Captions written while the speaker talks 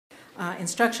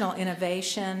instructional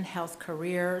innovation, health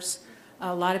careers.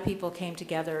 A lot of people came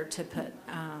together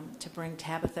to bring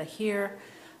Tabitha here.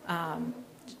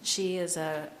 She is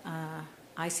a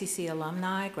ICC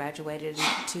alumni, graduated in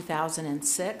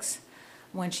 2006.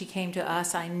 When she came to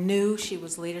us, I knew she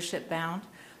was leadership bound,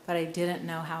 but I didn't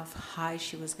know how high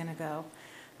she was going to go.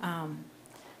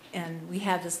 And we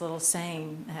have this little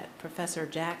saying that Professor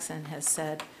Jackson has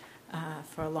said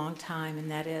for a long time, and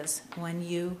that is, when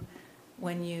you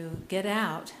get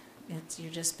out,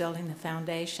 you're just building the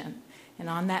foundation. And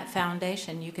on that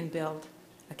foundation, you can build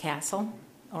a castle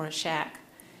or a shack.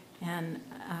 And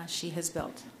she has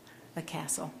built a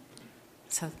castle.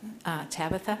 So,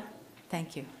 Tabitha,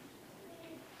 thank you.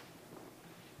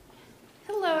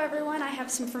 Hello, everyone. I have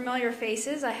some familiar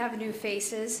faces. I have new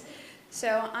faces.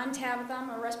 So I'm Tabitha. I'm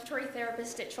a respiratory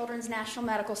therapist at Children's National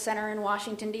Medical Center in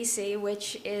Washington, D.C.,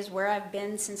 which is where I've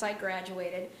been since I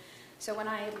graduated. So when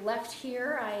I left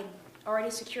here, I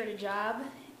already secured a job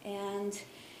and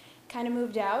kind of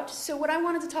moved out. So what I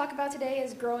wanted to talk about today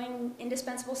is growing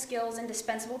indispensable skills in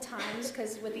dispensable times,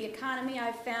 because with the economy,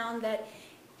 I've found that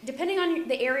depending on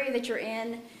the area that you're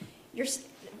in,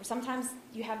 sometimes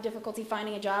you have difficulty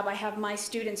finding a job. I have my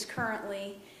students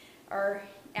currently are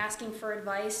asking for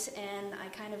advice, and I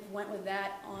kind of went with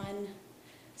that on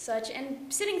such.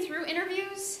 And sitting through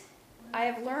interviews, I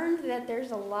have learned that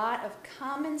there's a lot of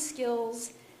common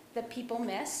skills that people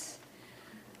miss.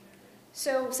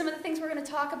 So some of the things we're going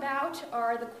to talk about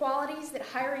are the qualities that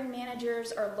hiring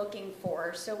managers are looking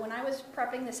for. So when I was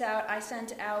prepping this out, I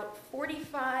sent out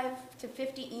 45 to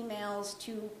 50 emails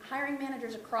to hiring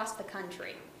managers across the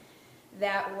country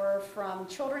that were from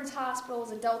children's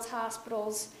hospitals, adults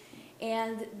hospitals,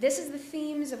 and this is the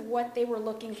themes of what they were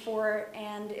looking for,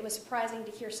 and it was surprising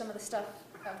to hear some of the stuff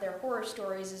of their horror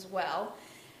stories as well.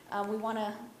 We want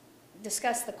to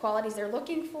discuss the qualities they're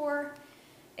looking for,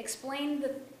 explain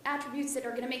the attributes that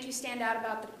are going to make you stand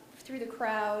out through the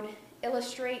crowd,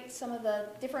 illustrate some of the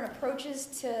different approaches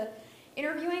to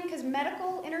interviewing, because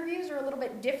medical interviews are a little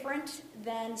bit different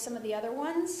than some of the other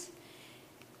ones,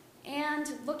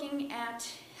 and looking at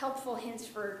helpful hints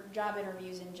for job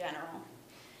interviews in general.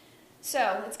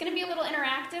 So it's going to be a little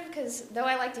interactive, because though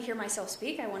I like to hear myself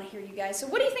speak, I want to hear you guys. So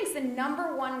what do you think is the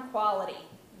number one quality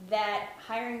that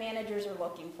hiring managers are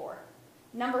looking for?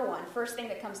 Number one, first thing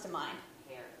that comes to mind.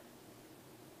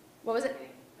 What was it?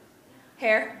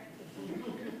 Hair?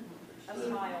 A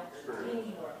smile.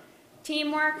 Teamwork.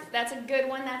 Teamwork, that's a good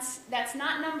one. That's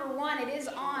not number one. It is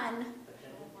on.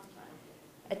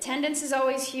 Attendance is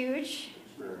always huge.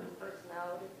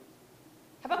 Personality.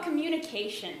 How about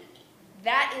communication?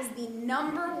 That is the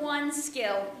number one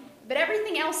skill, but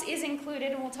everything else is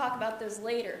included, and we'll talk about those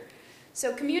later.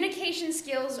 So communication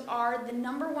skills are the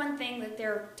number one thing that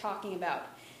they're talking about.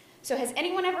 So has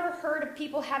anyone ever heard of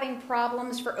people having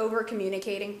problems for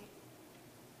over-communicating?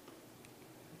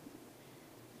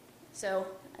 So,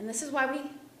 and this is why we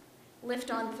lift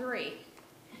on 3.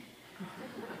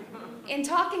 In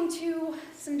talking to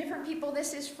some different people,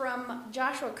 this is from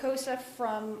Joshua Cosa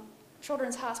from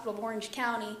Children's Hospital of Orange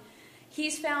County.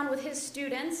 He's found with his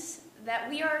students that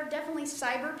we are definitely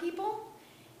cyber people,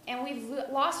 and we've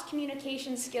lost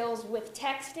communication skills with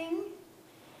texting,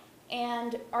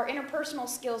 and our interpersonal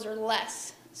skills are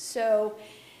less. So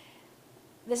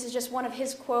this is just one of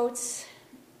his quotes.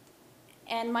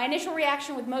 And my initial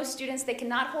reaction with most students, they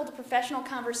cannot hold a professional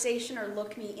conversation or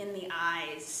look me in the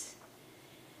eyes.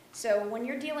 So when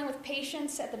you're dealing with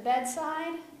patients at the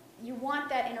bedside, you want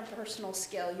that interpersonal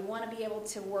skill. You want to be able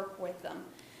to work with them.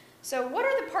 So what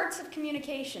are the parts of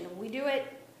communication? We do it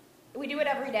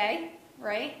every day,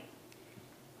 right?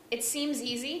 It seems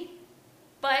easy,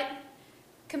 but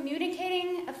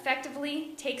communicating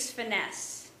effectively takes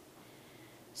finesse.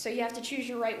 So you have to choose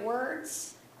your right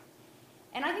words.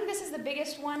 And I think this is the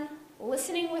biggest one,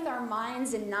 listening with our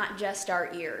minds and not just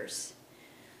our ears.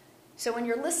 So when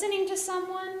you're listening to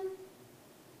someone,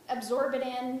 absorb it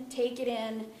in, take it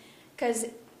in, because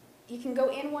you can go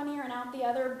in one ear and out the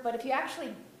other, but if you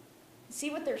actually see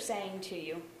what they're saying to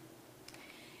you.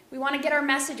 We want to get our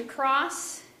message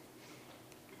across,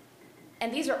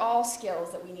 and these are all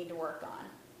skills that we need to work on.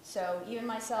 So even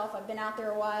myself, I've been out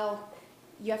there a while.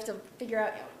 You have to figure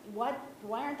out, why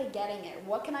aren't they getting it?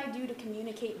 What can I do to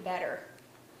communicate better?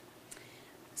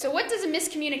 So what does a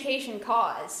miscommunication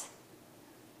cause?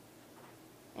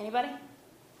 Anybody?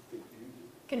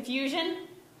 Confusion.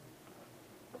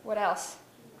 What else?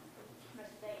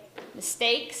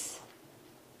 Mistakes.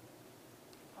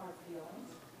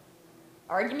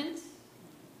 Arguments.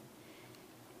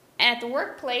 And at the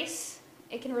workplace,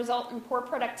 it can result in poor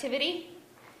productivity,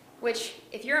 which,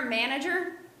 if you're a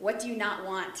manager, what do you not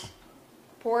want?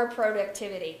 Poor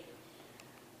productivity.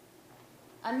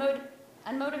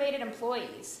 Unmotivated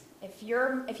employees. If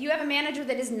you have a manager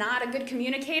that is not a good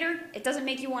communicator, it doesn't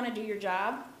make you want to do your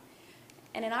job.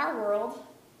 And in our world,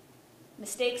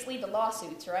 mistakes lead to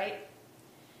lawsuits, right?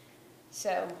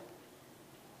 So,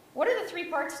 what are the 3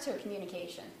 parts to a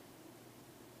communication?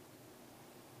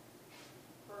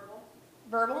 Verbal.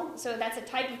 Verbal, so that's a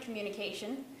type of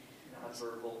communication.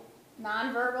 Nonverbal.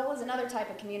 Nonverbal is another type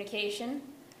of communication.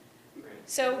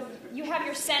 So you have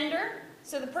your sender,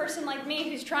 so the person like me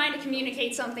who's trying to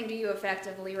communicate something to you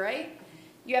effectively, right?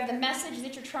 You have the message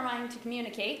that you're trying to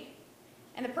communicate,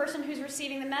 and the person who's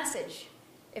receiving the message.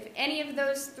 If any of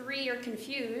those 3 are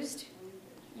confused,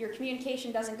 your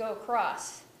communication doesn't go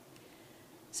across.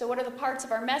 So what are the parts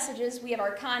of our messages? We have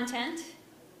our content,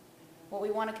 what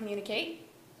we want to communicate,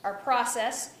 our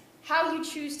process, how you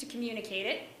choose to communicate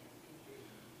it,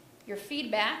 your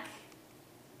feedback,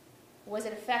 was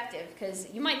it effective? Because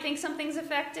you might think something's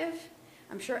effective.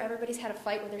 I'm sure everybody's had a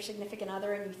fight with their significant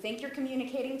other and you think you're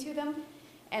communicating to them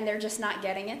and they're just not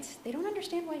getting it. They don't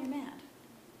understand why you're mad.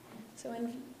 So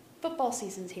in football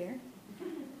season's here,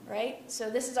 right? So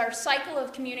this is our cycle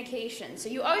of communication. So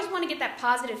you always want to get that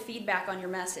positive feedback on your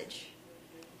message.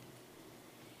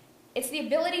 It's the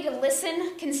ability to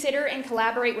listen, consider, and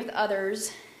collaborate with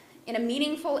others in a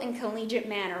meaningful and collegiate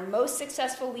manner. Most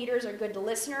successful leaders are good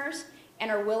listeners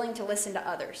and are willing to listen to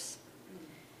others.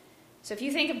 So if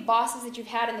you think of bosses that you've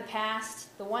had in the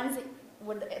past, the ones that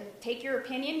would take your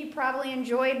opinion, you probably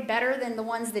enjoyed better than the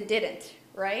ones that didn't,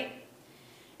 right?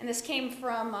 And this came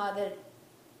from the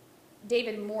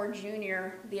David Moore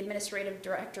Jr., the administrative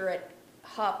director at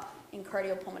HUP in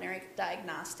cardiopulmonary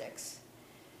diagnostics.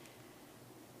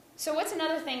 So what's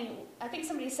another thing? I think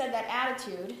somebody said that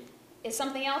attitude is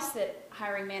something else that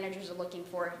hiring managers are looking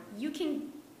for.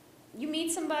 You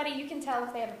meet somebody, you can tell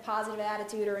if they have a positive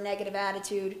attitude or a negative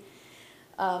attitude.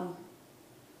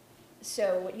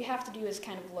 So what you have to do is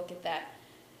kind of look at that.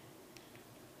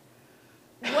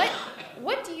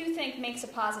 What do you think makes a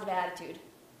positive attitude?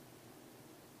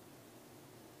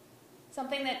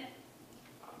 Something that...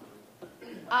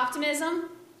 Optimism?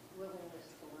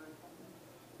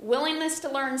 Willingness to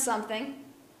learn something.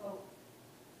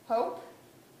 Hope?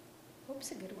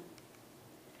 Hope's a good one.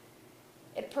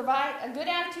 A good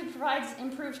attitude provides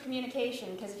improved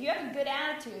communication, because if you have a good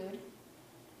attitude,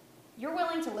 you're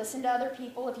willing to listen to other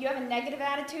people. If you have a negative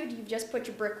attitude, you've just put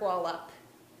your brick wall up.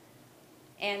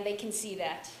 And they can see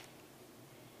that.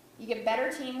 You get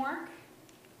better teamwork,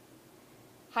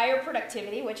 higher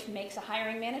productivity, which makes a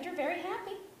hiring manager very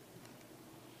happy.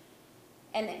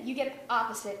 And you get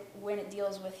opposite when it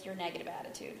deals with your negative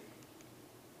attitude.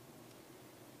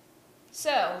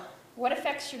 So, what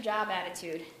affects your job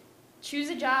attitude? Choose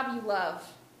a job you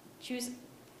love.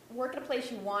 Work at a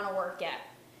place you want to work at.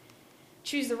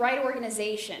 Choose the right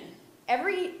organization.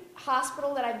 Every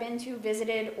hospital that I've been to,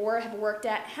 visited, or have worked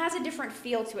at has a different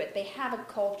feel to it. They have a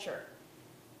culture.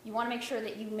 You want to make sure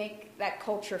that you make that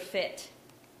culture fit.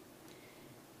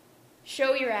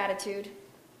 Show your attitude.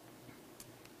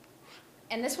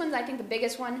 And this one's, I think, the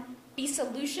biggest one. Be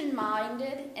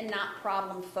solution-minded and not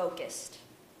problem-focused.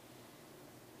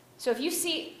 So if you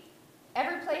see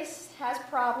every place has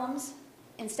problems,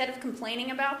 instead of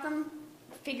complaining about them,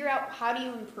 figure out how do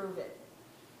you improve it.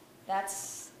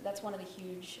 That's one of the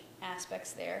huge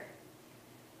aspects there.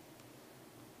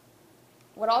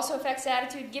 What also affects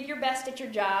attitude, give your best at your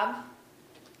job.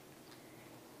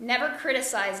 Never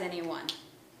criticize anyone.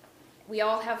 We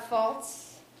all have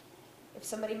faults. If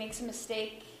somebody makes a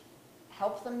mistake,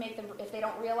 help them if they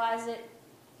don't realize it,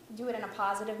 do it in a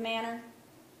positive manner.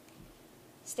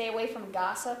 Stay away from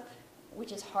gossip,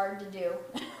 which is hard to do.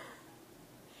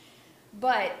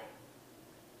 But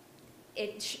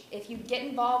if you get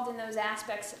involved in those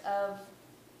aspects of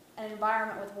an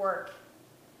environment with work,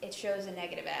 it shows a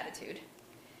negative attitude.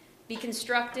 Be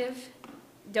constructive.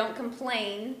 Don't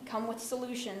complain. Come with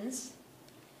solutions.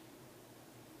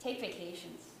 Take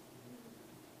vacations.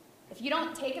 If you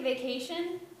don't take a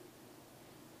vacation,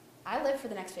 I live for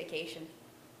the next vacation.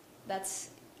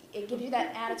 It gives you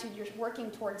that attitude you're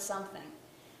working towards something.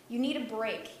 You need a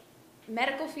break.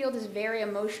 Medical field is very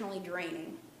emotionally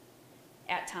draining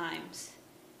at times.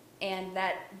 And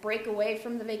that break away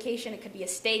from the vacation, it could be a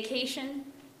staycation,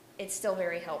 it's still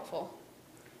very helpful.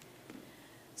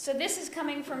 So this is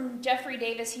coming from Jeffrey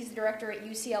Davis. He's the director at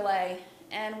UCLA.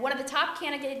 And one of the top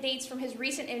candidates from his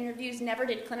recent interviews never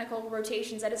did clinical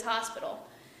rotations at his hospital.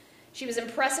 She was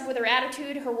impressive with her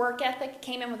attitude, her work ethic,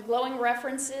 came in with glowing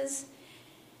references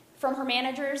from her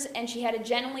managers, and she had a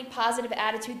genuinely positive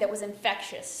attitude that was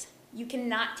infectious. You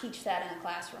cannot teach that in a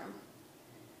classroom.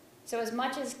 So as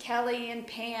much as Kelly and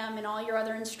Pam and all your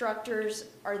other instructors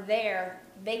are there,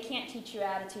 they can't teach you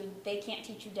attitude, they can't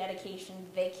teach you dedication,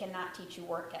 they cannot teach you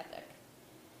work ethic.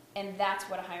 And that's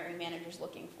what a hiring manager is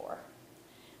looking for.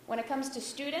 When it comes to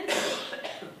students,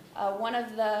 one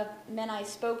of the men I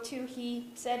spoke to,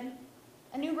 he said,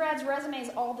 a new grad's resume is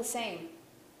all the same.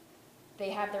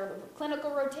 They have their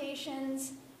clinical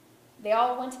rotations, they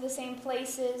all went to the same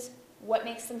places. What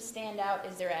makes them stand out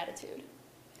is their attitude.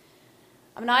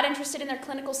 I'm not interested in their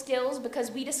clinical skills because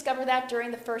we discover that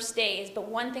during the first days, but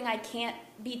one thing I can't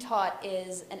be taught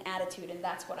is an attitude, and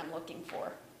that's what I'm looking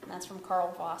for. And that's from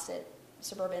Carl Fawcett,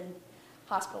 Suburban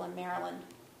Hospital in Maryland.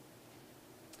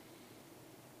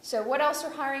 So what else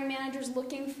are hiring managers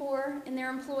looking for in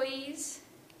their employees?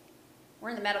 We're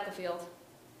in the medical field.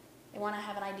 They want to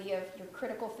have an idea of your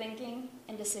critical thinking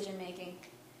and decision making.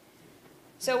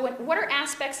 So what are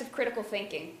aspects of critical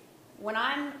thinking? When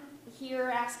I'm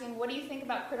here asking, what do you think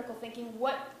about critical thinking?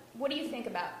 What do you think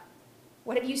about?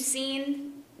 What have you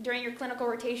seen during your clinical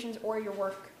rotations or your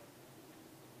work?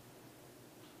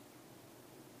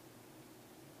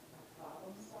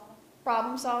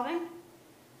 Problem solving.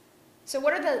 So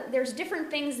there's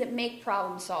different things that make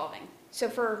problem solving.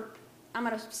 So I'm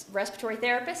a respiratory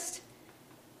therapist,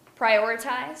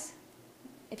 prioritize.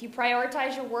 If you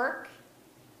prioritize your work,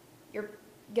 you're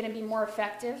going to be more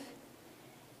effective.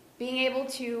 Being able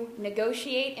to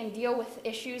negotiate and deal with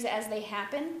issues as they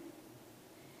happen.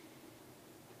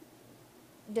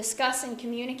 Discuss and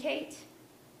communicate.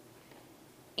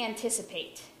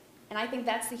 Anticipate. And I think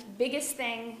that's the biggest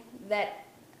thing that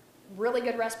really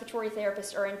good respiratory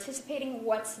therapists are anticipating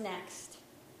what's next.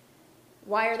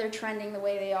 Why are they trending the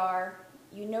way they are?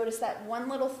 You notice that one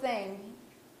little thing,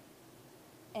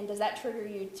 and does that trigger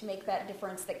you to make that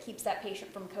difference that keeps that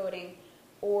patient from coding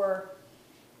or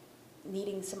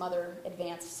needing some other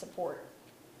advanced support?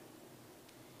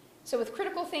 So with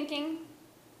critical thinking,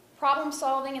 problem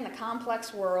solving in the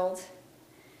complex world,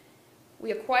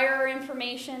 we acquire our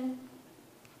information,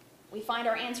 we find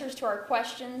our answers to our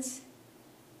questions,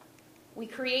 we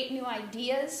create new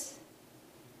ideas,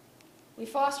 we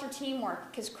foster teamwork,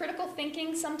 because critical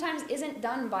thinking sometimes isn't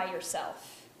done by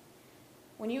yourself.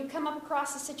 When you come up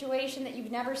across a situation that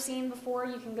you've never seen before,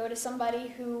 you can go to somebody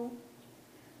who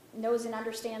knows and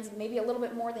understands maybe a little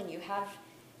bit more than you, have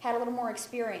had a little more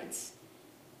experience,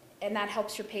 and that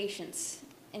helps your patients.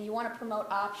 And you want to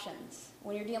promote options.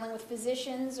 When you're dealing with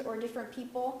physicians or different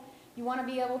people, you want to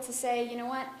be able to say, you know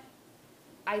what,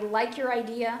 I like your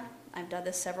idea, I've done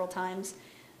this several times,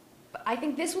 but I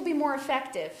think this will be more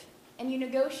effective. And you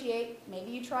negotiate,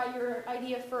 maybe you try your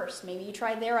idea first, maybe you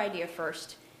try their idea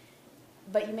first,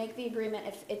 but you make the agreement.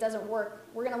 If it doesn't work,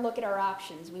 we're going to look at our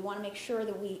options. We want to make sure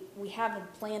that we have a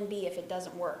plan B if it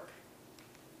doesn't work.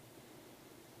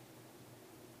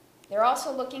 They're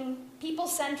also looking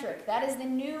people-centric. That is the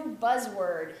new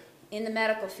buzzword in the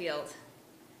medical field.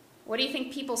 What do you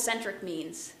think people-centric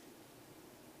means?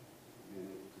 Being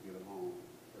able to get along.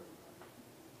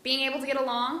 Being able to get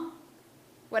along?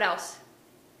 What else?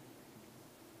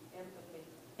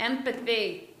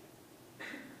 Empathy.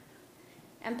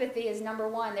 Empathy is number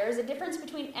one. There is a difference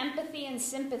between empathy and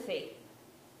sympathy.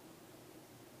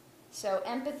 So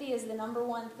empathy is the number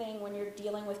one thing when you're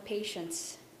dealing with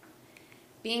patients.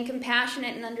 Being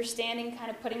compassionate and understanding,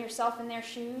 kind of putting yourself in their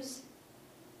shoes.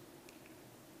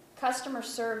 Customer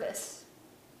service.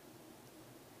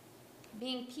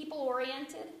 Being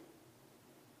people-oriented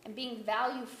and being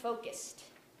value-focused.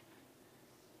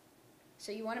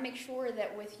 So you want to make sure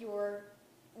that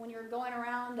when you're going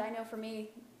around, I know for me,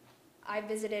 I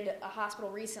visited a hospital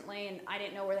recently and I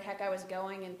didn't know where the heck I was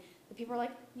going, and the people are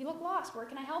like, you look lost, where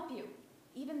can I help you?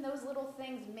 Even those little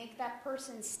things make that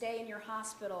person stay in your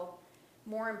hospital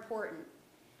more important.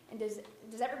 And does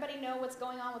everybody know what's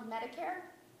going on with Medicare?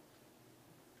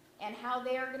 And how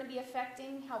they are going to be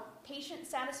affecting, how patient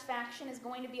satisfaction is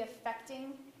going to be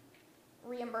affecting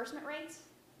reimbursement rates?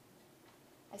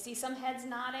 I see some heads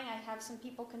nodding, I have some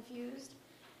people confused.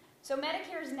 So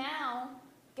Medicare is now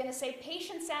going to say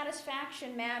patient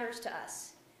satisfaction matters to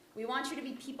us. We want you to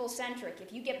be people-centric.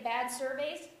 If you get bad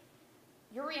surveys,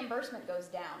 your reimbursement goes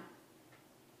down.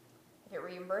 If your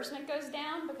reimbursement goes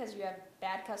down because you have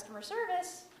bad customer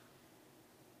service,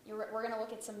 we're going to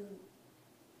look at some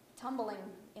tumbling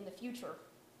in the future.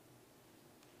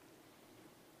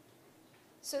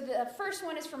 So the first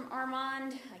one is from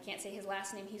Armand. I can't say his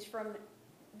last name. He's from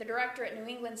the director at New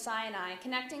England Sinai.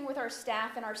 Connecting with our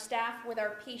staff and our staff with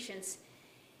our patients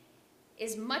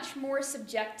is much more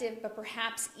subjective, but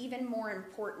perhaps even more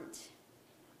important.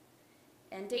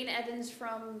 And Dana Evans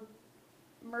from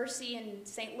Mercy in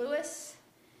St. Louis.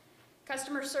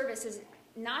 Customer service is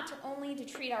not only to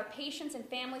treat our patients and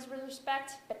families with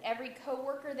respect, but every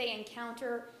coworker they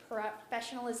encounter,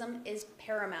 professionalism is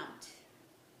paramount.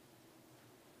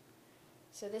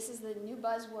 So this is the new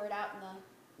buzzword out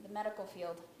in the medical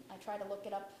field. I try to look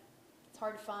it up. It's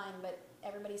hard to find, but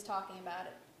everybody's talking about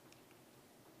it.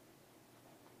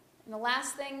 And the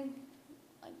last thing,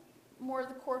 like more of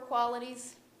the core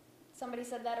qualities. Somebody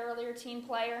said that earlier, team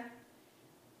player.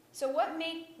 So what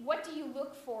do you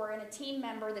look for in a team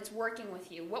member that's working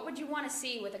with you? What would you want to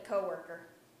see with a coworker?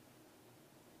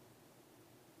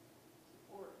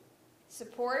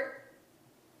 Support?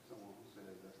 Someone who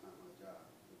says that's not my job,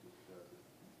 but just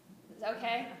does it.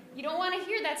 Okay. You don't want to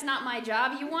hear that's not my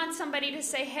job. You want somebody to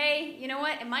say, hey, you know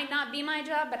what? It might not be my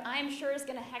job, but I'm sure it's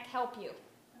going to help you.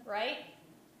 Right?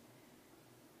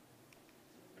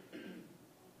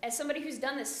 As somebody who's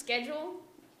done the schedule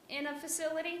in a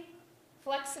facility,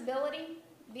 flexibility,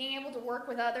 being able to work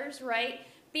with others, right?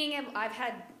 I've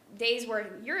had days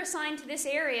where you're assigned to this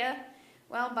area.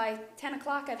 Well, by 10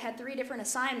 o'clock, I've had 3 different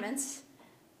assignments.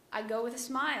 I go with a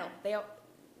smile. You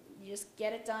just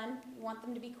get it done. You want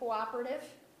them to be cooperative.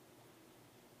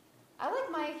 I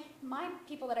like my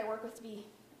people that I work with to be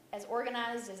as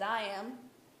organized as I am.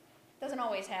 Doesn't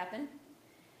always happen.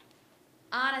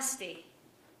 Honesty.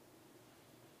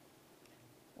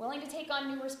 Willing to take on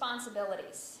new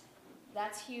responsibilities.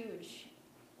 That's huge.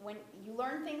 When you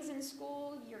learn things in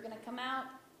school, you're going to come out,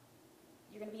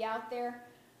 you're going to be out there.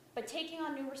 But taking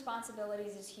on new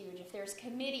responsibilities is huge. If there's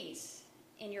committees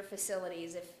in your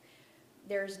facilities, if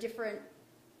there's different,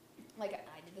 like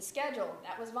I did the schedule,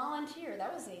 that was volunteer.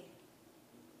 That was a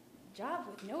job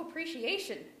with no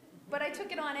appreciation. But I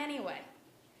took it on anyway.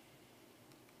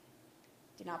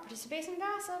 Do not participate in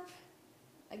gossip.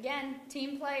 Again,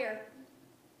 team player.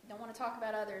 Don't want to talk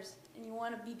about others, and you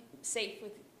want to be safe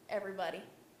with everybody.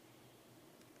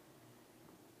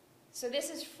 So this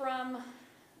is from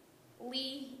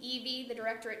Lee Evie, the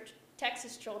director at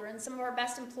Texas Children. Some of our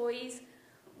best employees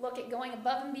look at going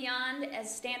above and beyond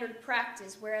as standard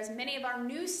practice, whereas many of our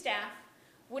new staff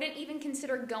wouldn't even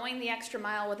consider going the extra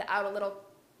mile without a little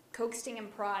coaxing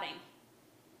and prodding.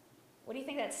 What do you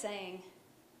think that's saying?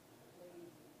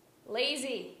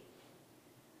 Lazy.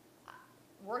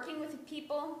 Working with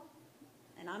people,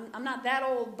 and I'm not that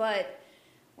old, but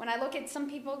when I look at some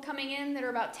people coming in that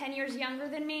are about 10 years younger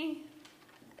than me,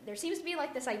 there seems to be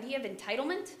like this idea of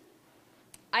entitlement.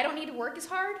 I don't need to work as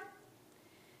hard.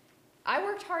 I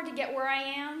worked hard to get where I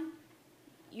am.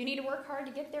 You need to work hard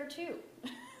to get there too.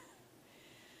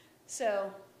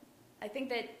 So I think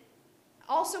that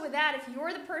also with that, if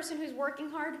you're the person who's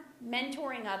working hard,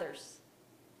 mentoring others,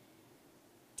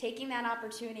 taking that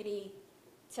opportunity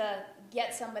to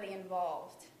get somebody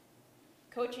involved,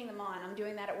 coaching them on. I'm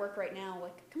doing that at work right now.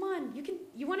 Like, come on,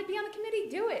 you want to be on the committee?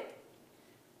 Do it.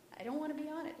 I don't want to be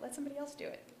on it. Let somebody else do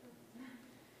it.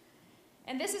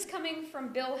 And this is coming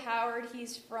from Bill Howard.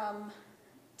 He's from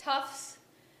Tufts.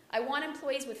 I want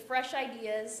employees with fresh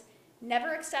ideas.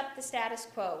 Never accept the status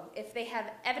quo. If they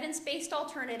have evidence-based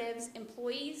alternatives,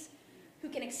 employees who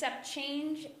can accept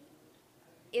change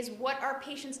is what our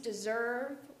patients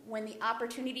deserve when the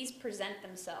opportunities present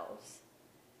themselves.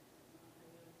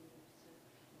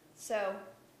 So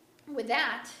with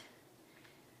that,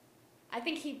 I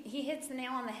think he hits the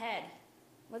nail on the head.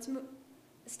 Let's move.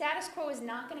 The status quo is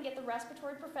not going to get the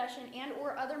respiratory profession and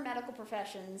or other medical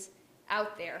professions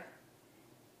out there.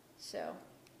 So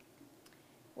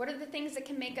what are the things that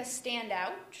can make us stand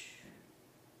out?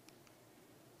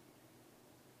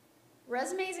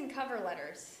 Resumes and cover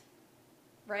letters,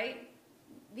 right?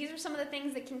 These are some of the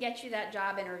things that can get you that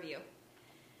job interview.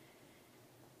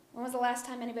 When was the last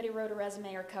time anybody wrote a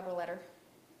resume or cover letter?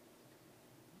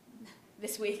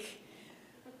 This week.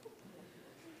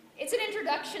 It's an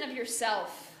introduction of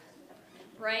yourself,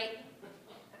 right?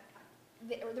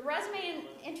 The resume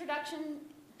introduction,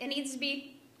 it needs to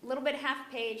be a little bit half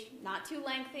a page, not too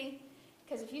lengthy,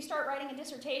 because if you start writing a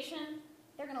dissertation,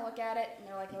 they're going to look at it and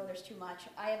they're like, oh, there's too much.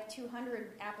 I have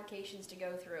 200 applications to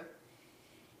go through.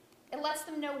 It lets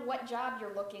them know what job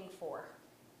you're looking for.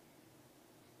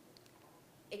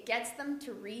 It gets them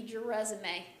to read your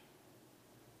resume.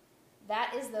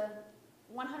 That is the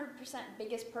 100%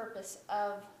 biggest purpose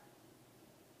of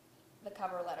the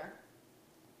cover letter.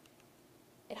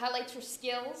 It highlights your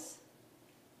skills,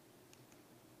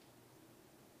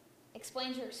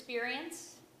 explains your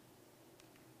experience,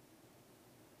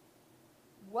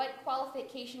 what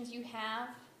qualifications you have.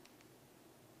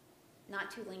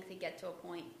 Not too lengthy, get to a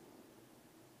point.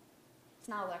 It's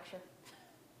not a lecture.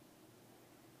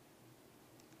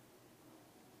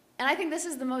 And I think this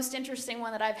is the most interesting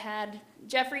one that I've had.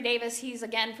 Jeffrey Davis, he's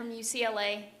again from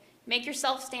UCLA. Make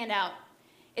yourself stand out.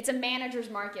 It's a manager's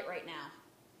market right now.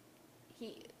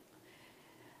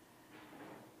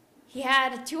 He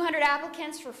had 200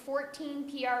 applicants for 14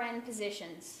 PRN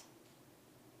positions.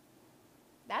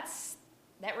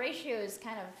 That ratio is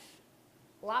kind of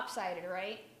lopsided,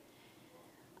 right?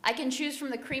 I can choose from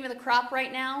the cream of the crop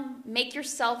right now. Make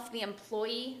yourself the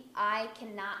employee I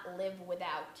cannot live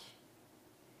without.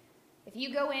 If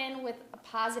you go in with a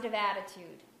positive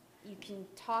attitude, you can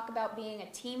talk about being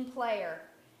a team player,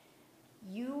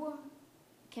 you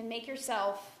can make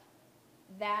yourself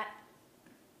that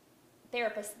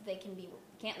therapist that they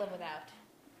can't live without.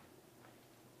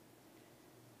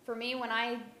 For me, when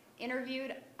I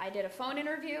interviewed, I did a phone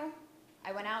interview.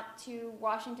 I went out to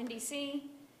Washington, D.C.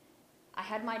 I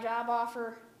had my job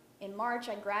offer in March.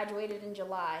 I graduated in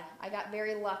July. I got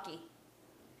very lucky.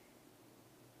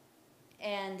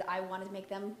 And I wanted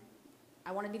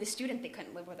to be the student they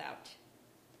couldn't live without.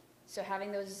 So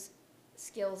having those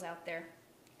skills out there.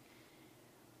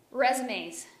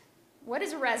 Resumes. What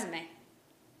is a resume?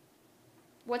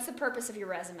 What's the purpose of your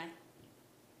resume?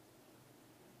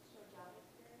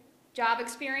 Job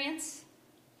experience.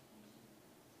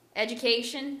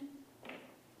 Education.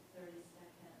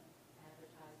 30-second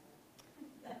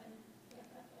advertisement.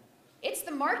 It's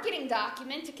the marketing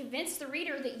document to convince the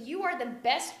reader that you are the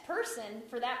best person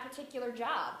for that particular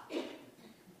job.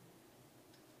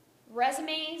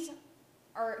 Resumes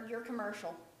are your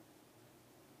commercial.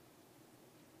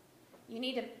 You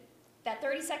need that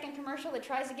 30-second commercial that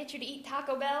tries to get you to eat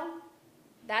Taco Bell.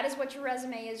 That is what your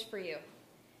resume is for you.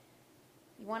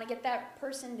 You want to get that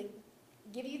person to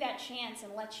give you that chance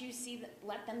and let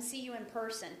them see you in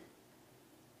person.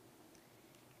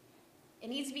 It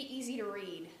needs to be easy to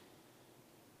read.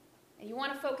 And you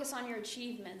want to focus on your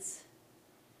achievements.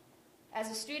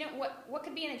 As a student, what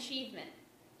could be an achievement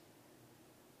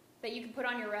that you could put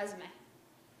on your resume?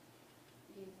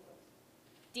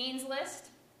 Dean's List.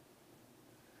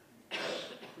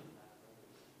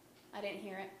 I didn't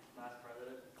hear it. Class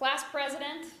president. Class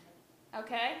president.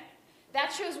 Okay.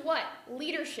 That shows what?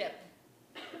 Leadership.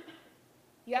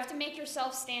 You have to make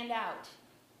yourself stand out.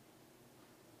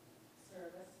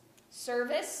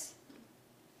 Service.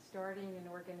 Starting an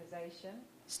organization.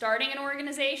 Starting an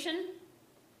organization.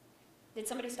 Did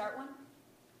somebody start one?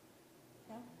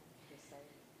 No? Just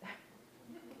say.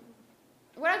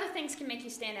 What other things can make you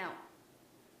stand out?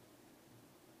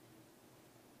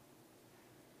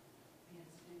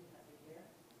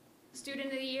 Student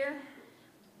of the year.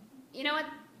 You know what?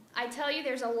 I tell you,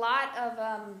 there's a lot of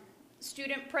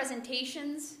student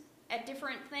presentations at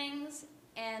different things,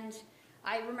 and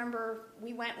I remember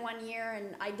we went one year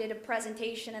and I did a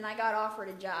presentation and I got offered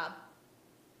a job.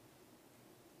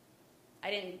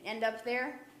 I didn't end up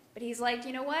there, but he's like,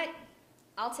 you know what?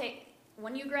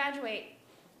 When you graduate,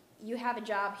 you have a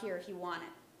job here if you want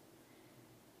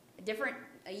it.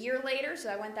 A year later, so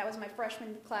that was my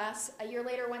freshman class, a year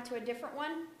later went to a different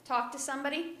one, talked to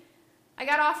somebody. I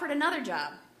got offered another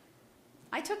job.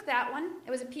 I took that one. It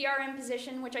was a PRN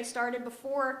position, which I started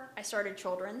before I started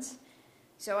children's.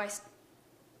 So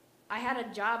I had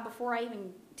a job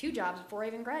two jobs before I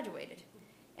even graduated.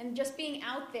 And just being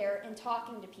out there and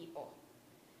talking to people,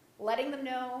 letting them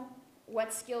know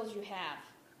what skills you have.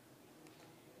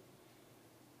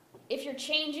 If you're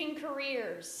changing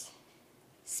careers,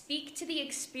 speak to the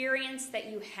experience that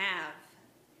you have.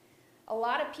 A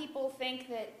lot of people think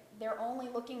that they're only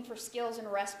looking for skills in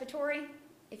respiratory.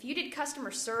 If you did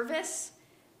customer service,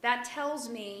 that tells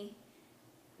me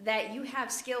that you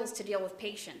have skills to deal with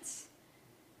patients.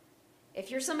 If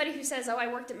you're somebody who says, oh,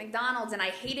 I worked at McDonald's and I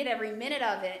hated every minute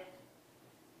of it,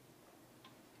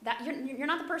 you're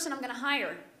not the person I'm going to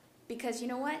hire. Because you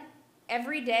know what?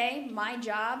 Every day, my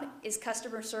job is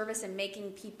customer service and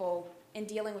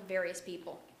dealing with various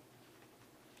people.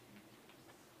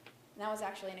 And that was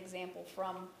actually an example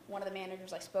from one of the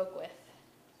managers I spoke with.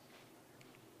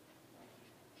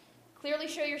 Clearly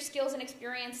show your skills and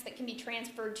experience that can be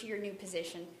transferred to your new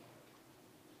position.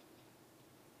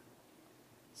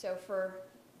 So for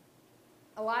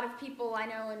a lot of people I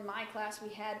know in my class,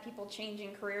 we had people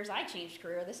changing careers. I changed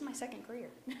career. This is my second career.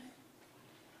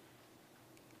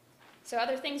 So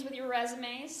other things with your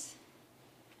resumes.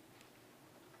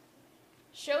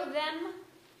 Show them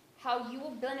how you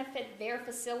will benefit their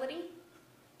facility,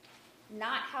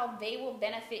 not how they will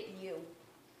benefit you.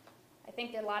 I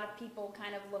think that a lot of people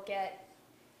kind of look at,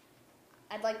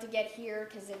 I'd like to get here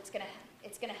because it's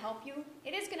gonna help you.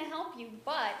 It is gonna help you,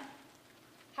 but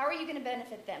how are you gonna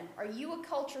benefit them? Are you a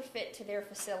culture fit to their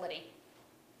facility?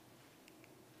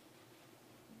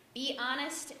 Be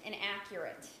honest and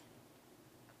accurate.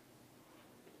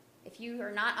 If you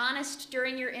are not honest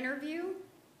during your interview,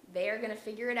 They are going to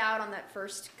figure it out on that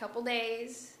first couple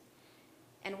days.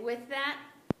 And with that,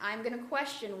 I'm going to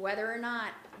question whether or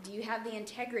not do you have the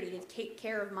integrity to take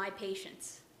care of my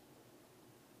patients.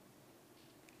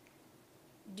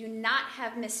 Do not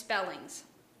have misspellings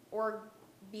or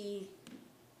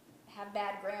have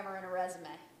bad grammar in a resume.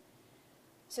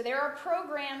 So there are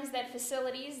programs that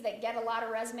facilities that get a lot of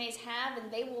resumes have,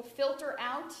 and they will filter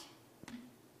out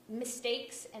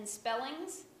mistakes and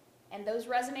spellings, and those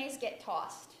resumes get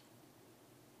tossed.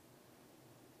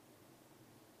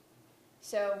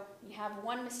 So you have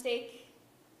one mistake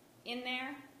in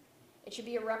there, it should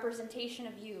be a representation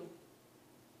of you.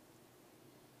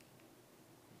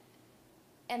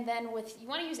 And then you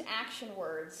want to use action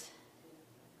words.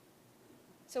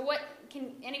 So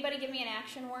can anybody give me an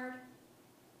action word?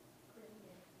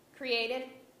 Created.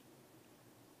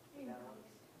 Increased.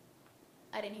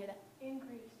 I didn't hear that.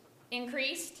 Increased.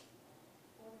 Increased.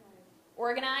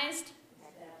 Organized.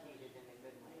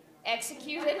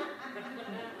 Executed.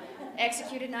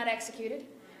 Executed, not executed.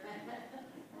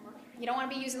 You don't want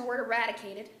to be using the word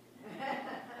eradicated.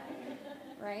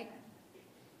 Right?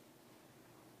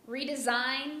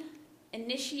 Redesign,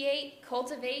 initiate,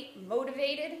 cultivate,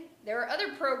 motivated. There are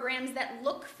other programs that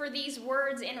look for these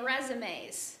words in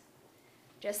resumes.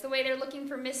 Just the way they're looking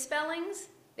for misspellings,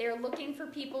 they're looking for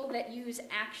people that use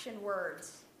action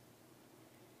words.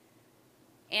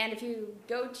 And if you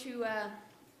go to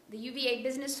the UVA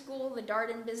Business School, the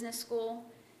Darden Business School,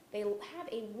 they have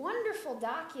a wonderful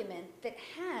document that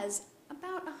has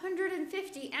about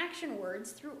 150 action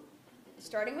words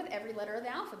starting with every letter of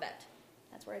the alphabet.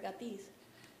 That's where I got these.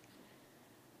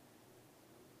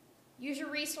 Use your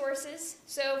resources.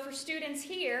 So for students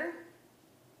here,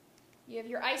 you have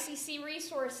your ICC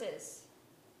resources.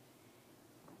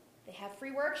 They have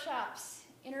free workshops,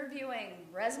 interviewing,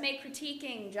 resume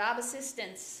critiquing, job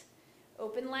assistance,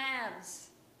 open labs.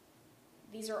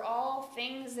 These are all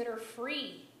things that are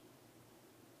free.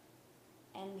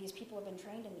 And these people have been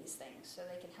trained in these things, so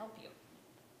they can help you.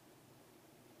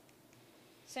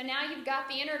 So now you've got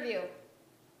the interview.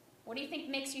 What do you think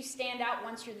makes you stand out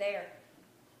once you're there?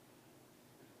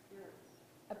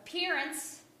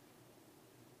 Appearance.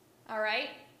 All right.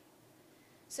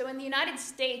 So in the United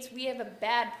States, we have a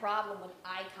bad problem with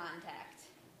eye contact.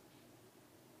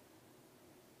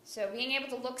 So being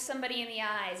able to look somebody in the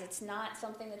eyes, it's not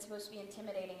something that's supposed to be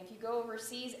intimidating. If you go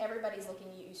overseas, everybody's looking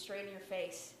at you straight in your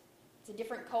face. It's a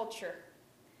different culture.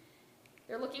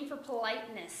 They're looking for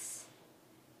politeness.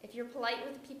 If you're polite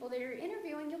with the people that you're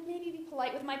interviewing, you'll maybe be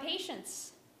polite with my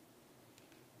patients.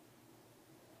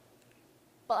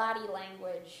 Body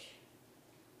language.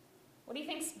 What do you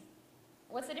think?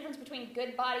 What's the difference between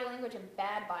good body language and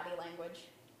bad body language?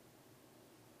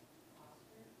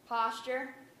 Posture.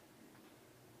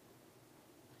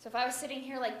 So if I was sitting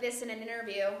here like this in an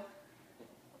interview,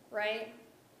 right?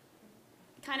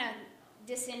 Kind of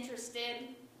disinterested,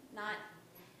 not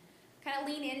kind of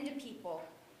lean into people.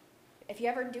 If you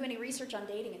ever do any research on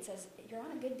dating, it says you're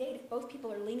on a good date if both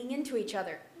people are leaning into each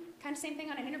other. Kind of same thing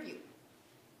on an interview.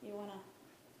 You want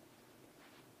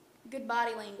a good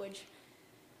body language.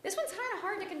 This one's kind of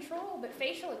hard to control, but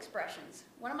facial expressions.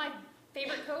 One of my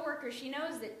favorite coworkers, she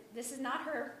knows that this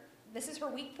is her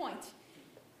weak point.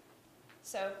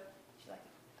 So she's like,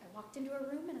 I walked into a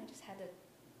room and I just had to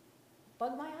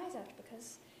bug my eyes out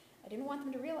because I didn't want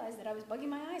them to realize that I was bugging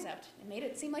my eyes out. It made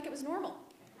it seem like it was normal.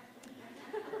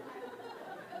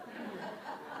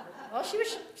 Well, she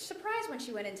was surprised when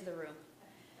she went into the room.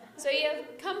 So you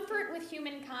have comfort with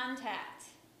human contact.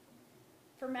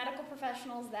 For medical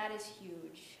professionals, that is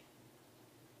huge.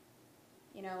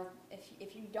 You know,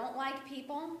 if you don't like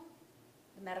people,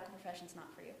 the medical profession's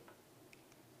not for you.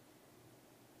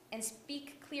 And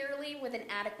speak clearly with an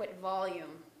adequate volume.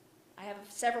 I have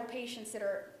several patients that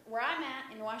are where I'm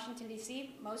at in Washington,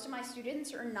 D.C. Most of my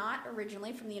students are not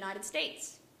originally from the United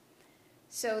States.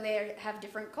 So they have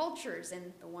different cultures,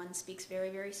 and the one speaks very,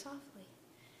 very softly.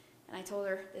 And I told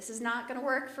her, this is not going to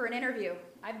work for an interview.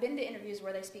 I've been to interviews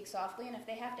where they speak softly, and if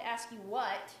they have to ask you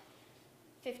what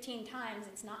 15 times,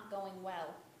 it's not going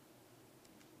well.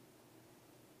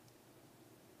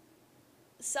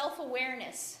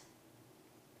 Self-awareness.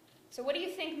 So what do you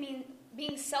think mean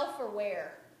being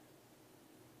self-aware?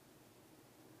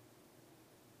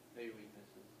 Know your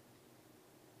weaknesses.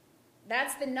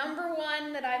 That's the number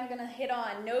one that I'm going to hit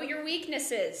on. Know your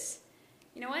weaknesses.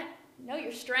 You know what? Know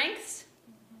your strengths.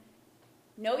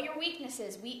 Know your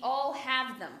weaknesses. We all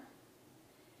have them.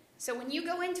 So when you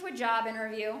go into a job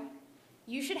interview,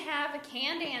 you should have a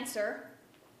canned answer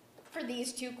for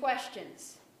these two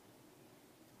questions.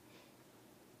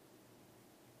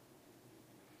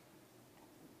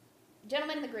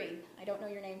 Gentleman in the green, I don't know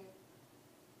your name.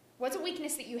 What's a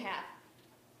weakness that you have?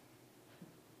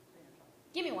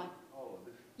 Give me one. Oh,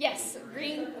 this. Yes,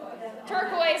 green,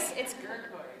 turquoise, it's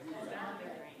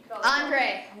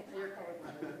Andre. His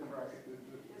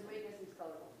weakness is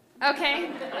colorful. Okay.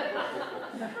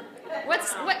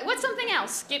 What's something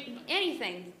else? Give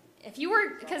anything. If you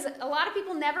were, because a lot of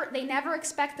people never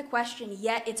expect the question,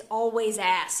 yet it's always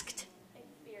asked.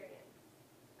 Experience.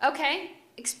 Okay,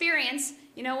 experience.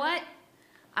 You know what?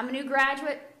 I'm a new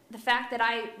graduate. The fact that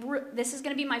this is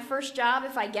going to be my first job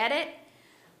if I get it.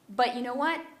 But you know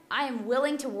what? I am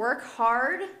willing to work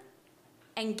hard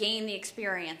and gain the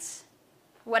experience.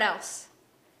 What else?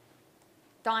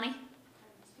 Donnie? I'm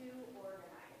too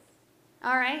organized.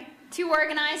 All right. Too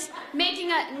organized.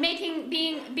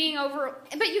 Being over,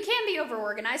 but you can be over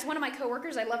organized. One of my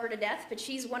coworkers, I love her to death, but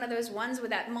she's one of those ones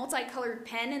with that multicolored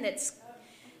pen and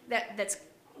that's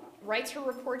writes her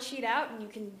report sheet out, and you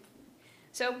can.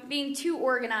 So being too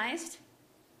organized.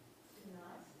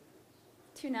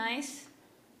 Too nice.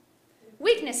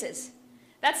 Weaknesses.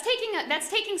 That's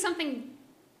taking something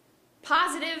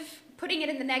positive, putting it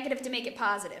in the negative to make it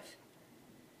positive.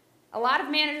 A lot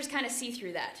of managers kind of see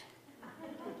through that.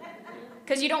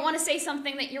 Because you don't want to say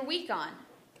something that you're weak on.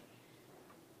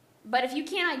 But if you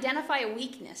can't identify a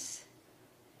weakness,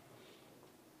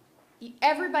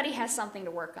 everybody has something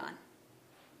to work on.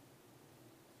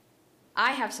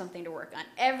 I have something to work on.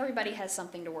 Everybody has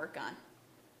something to work on.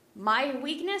 My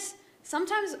weakness,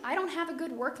 sometimes I don't have a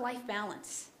good work-life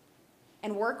balance.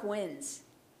 And work wins.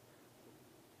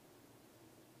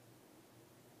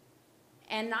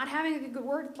 And not having a good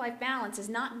work-life balance is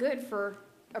not good for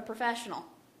a professional.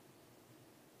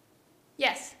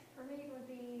 Yes? For me, it would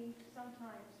be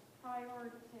sometimes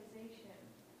prioritization.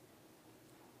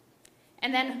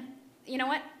 And then, you know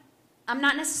what? I'm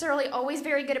not necessarily always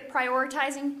very good at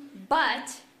prioritizing,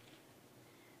 but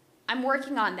I'm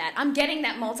working on that. I'm getting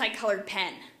that multicolored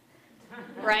pen,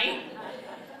 right?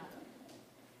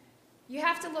 You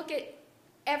have to look at,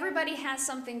 everybody has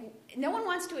something, no one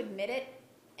wants to admit it,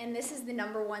 and this is the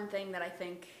number one thing that I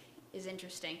think is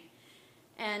interesting.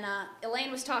 And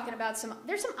Elaine was talking about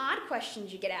there's some odd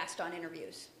questions you get asked on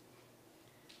interviews.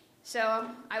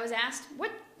 So I was asked,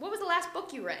 what was the last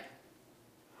book you read?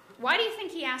 Why do you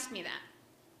think he asked me that?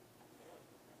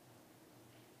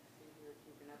 You were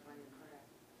keeping up on your craft.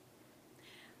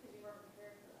 Because you weren't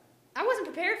prepared for that. I wasn't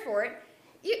prepared for it.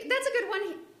 That's a good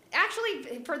one.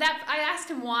 Actually, for that, I asked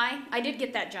him why. I did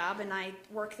get that job, and I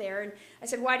work there. And I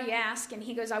said, why do you ask? And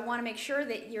he goes, I want to make sure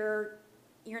that you're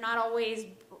not always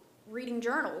reading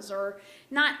journals, or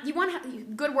not. You want to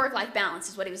have good work-life balance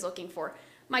is what he was looking for.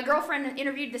 My girlfriend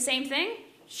interviewed the same thing.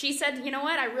 She said, you know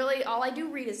what, all I do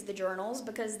read is the journals,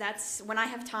 because that's, when I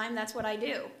have time, that's what I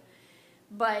do.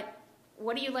 But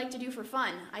what do you like to do for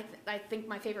fun? I think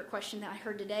my favorite question that I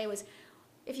heard today was,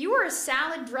 if you were a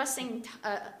salad dressing,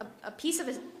 a piece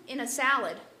in a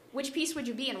salad, which piece would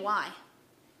you be and why?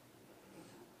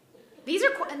 These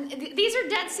are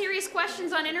dead serious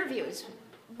questions on interviews.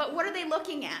 But what are they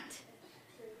looking at?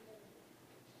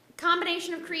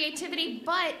 Combination of creativity,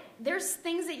 but there's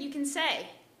things that you can say.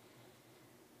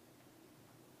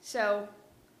 So,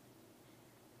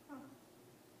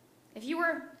 if you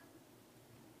were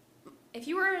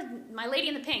my lady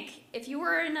in the pink, if you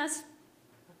were in a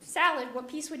salad, what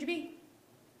piece would you be?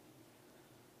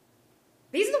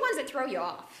 These are the ones that throw you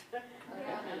off.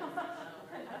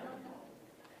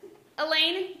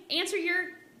 Elaine,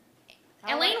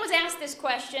 Elaine was asked this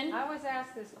question. I was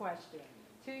asked this question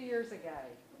 2 years ago,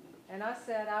 and I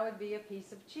said I would be a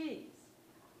piece of cheese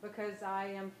because I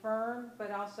am firm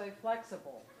but also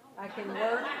flexible. I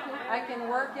can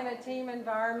work in a team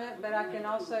environment, but I can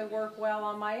also work well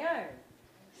on my own.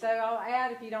 So I'll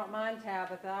add, if you don't mind,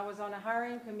 Tabitha, I was on a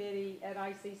hiring committee at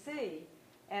ICC,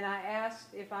 and I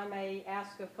asked if I may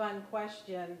ask a fun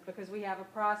question because we have a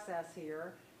process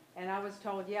here. And I was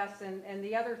told yes, and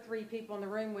the other 3 people in the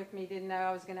room with me didn't know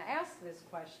I was going to ask this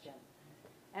question.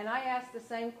 And I asked the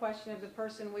same question of the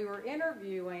person we were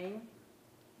interviewing,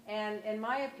 and in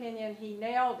my opinion, he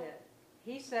nailed it.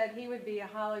 He said he would be a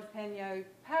jalapeno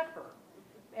pepper.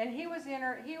 And he was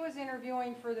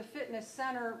interviewing for the fitness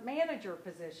center manager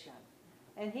position.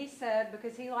 And he said,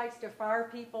 because he likes to fire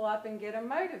people up and get them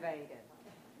motivated.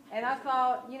 And I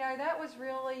thought, that was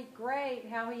really great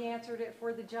how he answered it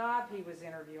for the job he was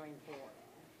interviewing for.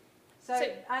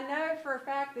 So I know for a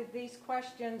fact that these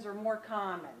questions are more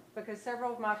common because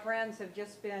several of my friends have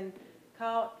just been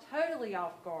caught totally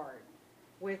off guard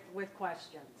with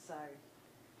questions. So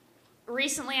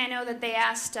Recently, I know that they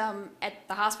asked at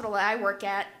the hospital that I work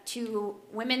at to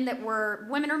women or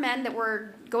men that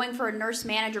were going for a nurse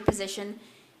manager position,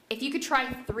 if you could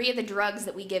try 3 of the drugs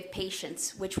that we give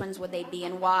patients, which ones would they be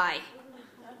and why?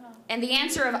 And the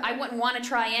answer of I wouldn't want to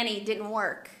try any didn't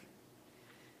work.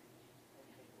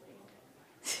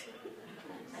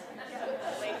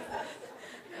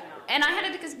 And I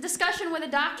had a discussion with a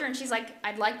doctor, and she's like,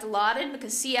 I'd like Dilaudid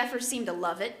because CFers seem to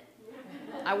love it.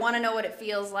 I want to know what it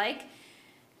feels like.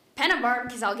 Pentabarb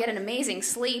because I'll get an amazing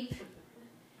sleep.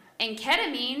 And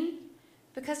ketamine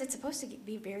because it's supposed to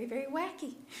be very, very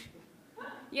wacky.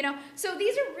 You know, so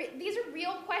these are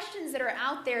real questions that are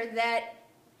out there that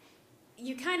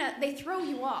you they throw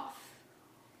you off.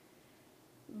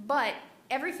 But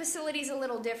every facility is a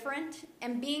little different,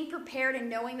 and being prepared and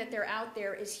knowing that they're out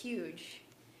there is huge.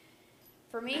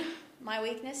 For me, my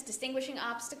weakness, distinguishing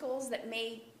obstacles that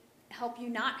may help you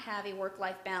not have a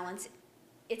work-life balance,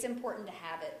 it's important to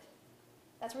have it.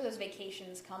 That's where those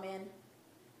vacations come in,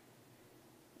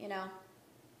 you know.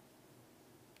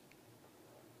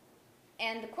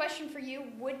 And the question for you,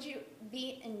 would you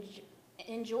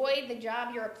enjoy the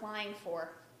job you're applying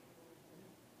for?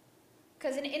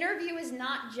 Because an interview is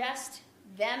not just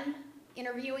them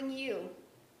interviewing you.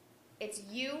 It's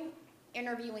you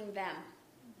interviewing them.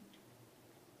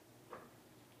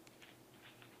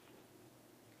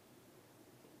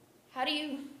 How do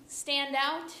you stand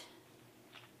out?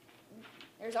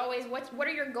 There's always, what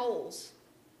are your goals?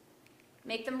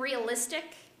 Make them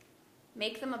realistic.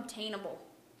 Make them obtainable.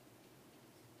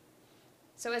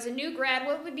 So as a new grad,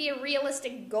 what would be a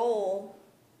realistic goal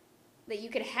that you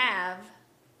could have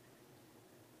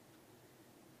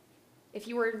if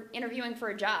you were interviewing for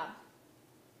a job?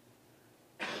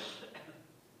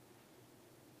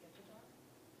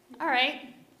 All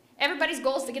right. Everybody's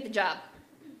goal is to get the job.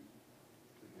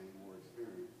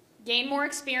 Gain more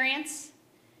experience.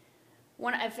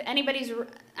 If anybody's,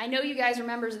 I know you guys are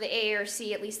members of the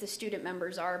AARC, at least the student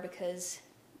members are, because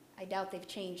I doubt they've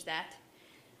changed that.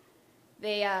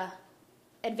 They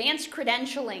advanced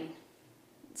credentialing.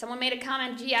 Someone made a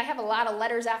comment, gee, I have a lot of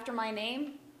letters after my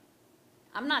name.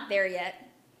 I'm not there yet.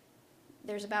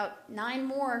 There's about 9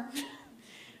 more,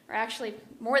 or actually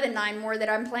more than 9 more that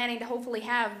I'm planning to hopefully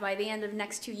have by the end of the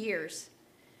next 2 years.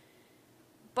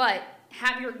 But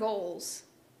have your goals.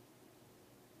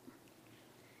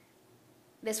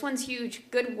 This one's huge,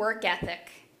 good work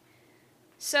ethic.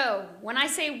 So when I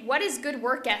say what is good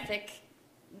work ethic,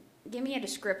 give me a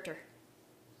descriptor.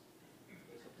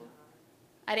 Discipline.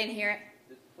 I didn't hear it.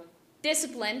 Discipline.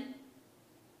 Discipline.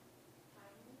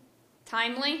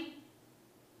 Timely.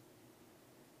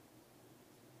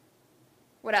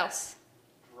 What else?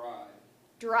 Drive.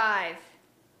 Drive.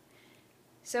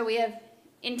 So we have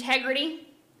integrity,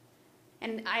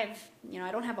 and I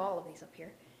don't have all of these up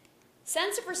here.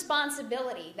 Sense of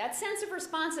responsibility. That sense of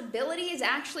responsibility is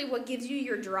actually what gives you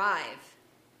your drive.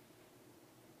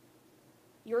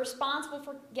 You're responsible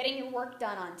for getting your work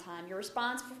done on time. You're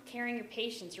responsible for caring your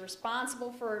patients. You're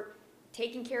responsible for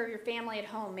taking care of your family at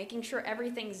home, making sure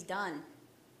everything's done.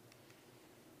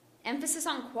 Emphasis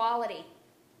on quality.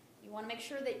 You want to make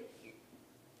sure that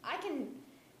I can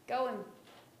go and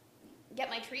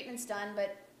get my treatments done,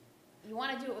 but you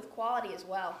want to do it with quality as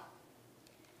well.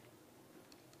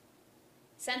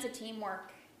 Sense of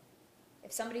teamwork.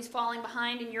 If somebody's falling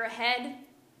behind and you're ahead,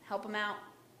 help them out.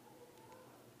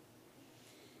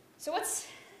 So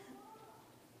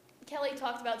Kelly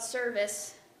talked about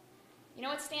service. You know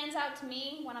what stands out to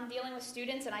me when I'm dealing with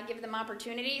students and I give them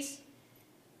opportunities?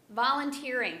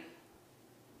 Volunteering.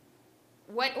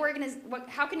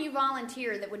 How can you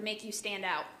volunteer that would make you stand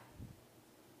out?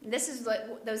 And this is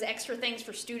those extra things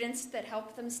for students that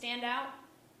help them stand out.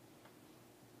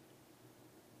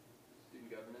 Student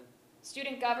government.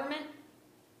 Student government,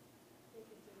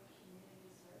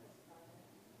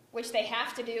 which they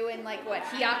have to do in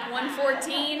HEOC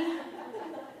 114.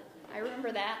 I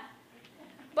remember that.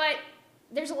 But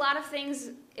there's a lot of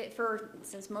things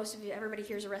since everybody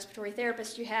here is a respiratory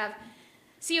therapist, you have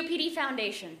COPD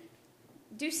Foundation.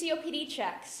 Do COPD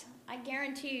checks. I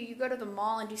guarantee you go to the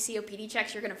mall and do COPD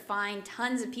checks, you're going to find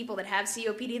tons of people that have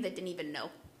COPD that didn't even know.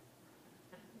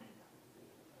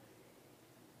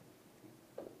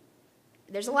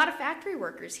 There's a lot of factory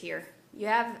workers here. You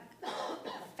have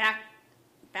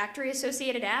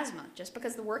factory-associated asthma, just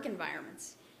because of the work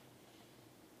environments.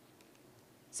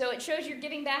 So it shows you're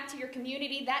giving back to your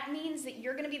community. That means that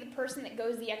you're going to be the person that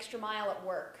goes the extra mile at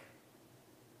work.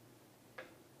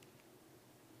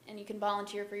 And you can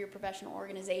volunteer for your professional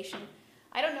organization.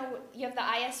 I don't know, you have the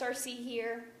ISRC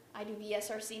here. I do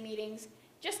VSRC meetings.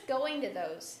 Just going to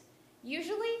those.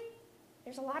 Usually,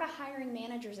 there's a lot of hiring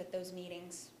managers at those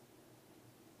meetings.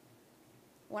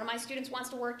 One of my students wants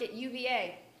to work at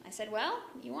UVA. I said, well,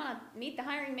 you want to meet the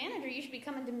hiring manager, you should be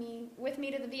coming with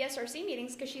me to the VSRC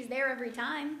meetings because she's there every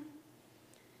time.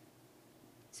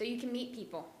 So you can meet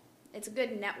people. It's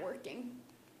good networking.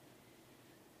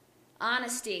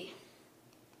 Honesty.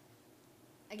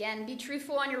 Again, be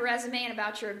truthful on your resume and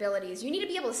about your abilities. You need to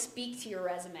be able to speak to your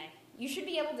resume. You should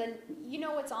be able to, you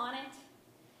know what's on it.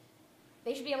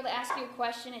 They should be able to ask you a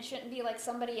question. It shouldn't be like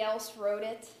somebody else wrote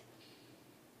it.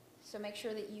 So make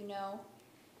sure that you know.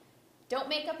 Don't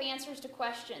make up answers to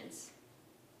questions.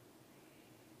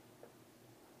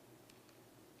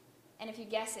 And if you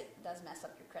guess, it does mess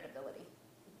up your credibility,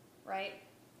 right?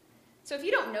 So if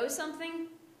you don't know something,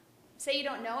 say you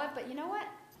don't know it, but you know what?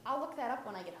 I'll look that up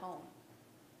when I get home.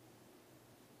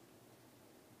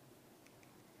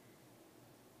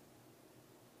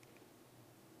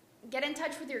 Get in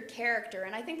touch with your character.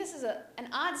 And I think this is an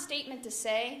odd statement to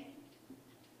say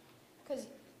because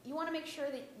you want to make sure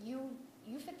that you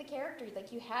fit the character,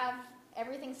 like you have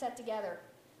everything set together.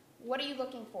 What are you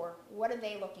looking for? What are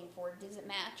they looking for? Does it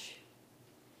match?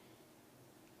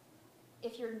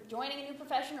 If you're joining a new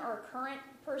profession or a current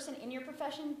person in your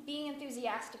profession, being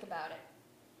enthusiastic about it.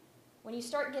 When you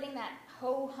start getting that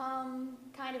ho-hum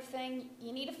kind of thing,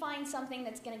 you need to find something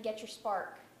that's going to get your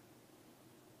spark.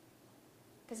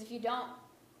 Because if you don't,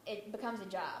 it becomes a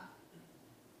job.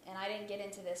 And I didn't get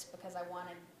into this because I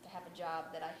wanted to have a job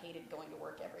that I hated going to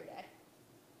work every day.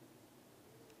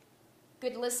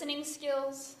 Good listening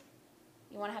skills.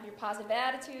 You want to have your positive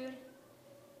attitude.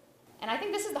 And I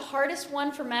think this is the hardest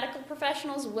one for medical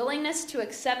professionals, willingness to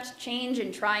accept change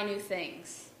and try new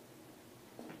things.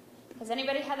 Has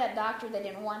anybody had that doctor that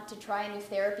didn't want to try a new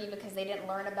therapy because they didn't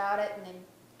learn about it and then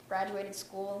graduated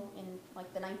school in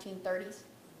like the 1930s?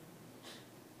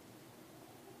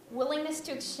 Willingness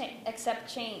to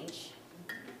accept change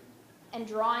and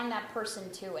drawing that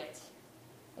person to it.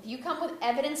 If you come with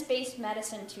evidence-based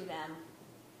medicine to them,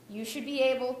 you should be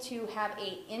able to have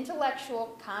an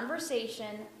intellectual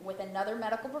conversation with another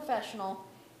medical professional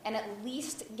and at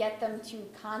least get them to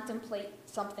contemplate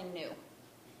something new.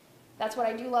 That's what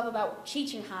I do love about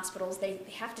teaching hospitals. They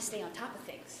have to stay on top of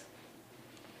things.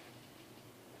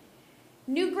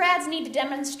 New grads need to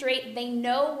demonstrate they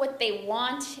know what they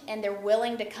want and they're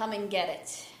willing to come and get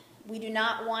it. We do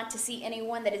not want to see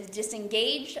anyone that is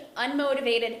disengaged,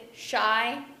 unmotivated,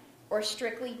 shy, or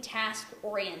strictly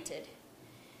task-oriented.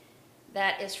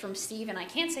 That is from Steve, and I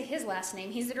can't say his last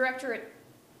name. He's the director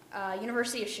at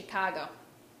University of Chicago.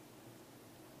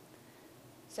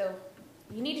 So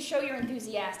you need to show you're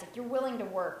enthusiastic. You're willing to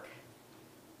work.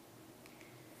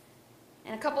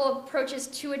 And a couple of approaches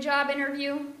to a job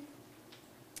interview.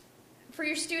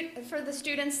 For the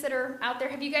students that are out there,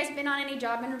 have you guys been on any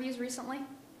job interviews recently?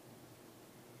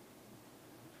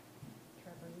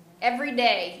 Every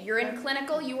day you're in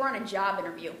clinical, you are on a job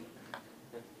interview.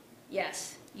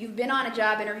 Yes, you've been on a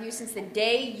job interview since the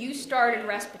day you started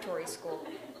respiratory school.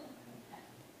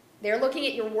 They're looking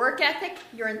at your work ethic,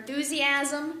 your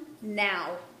enthusiasm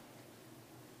now.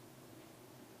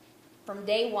 From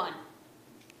day one.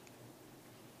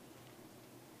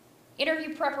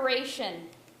 Interview preparation.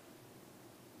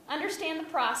 Understand the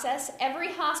process.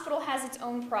 Every hospital has its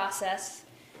own process.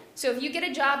 So if you get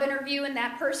a job interview and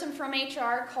that person from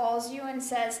HR calls you and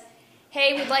says,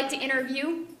 hey, we'd like to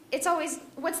interview, it's always,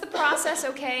 what's the process?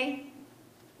 Okay,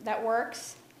 that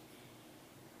works.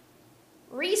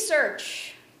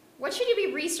 Research. What should you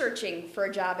be researching for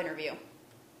a job interview?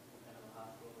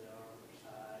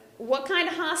 What kind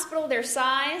of hospital, their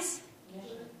size?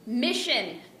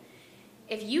 Mission.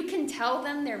 If you can tell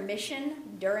them their mission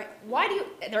they're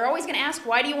always going to ask,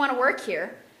 why do you want to work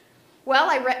here?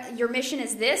 Well, your mission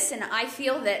is this, and I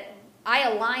feel that I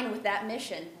align with that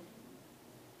mission.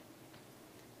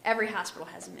 Every hospital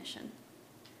has a mission.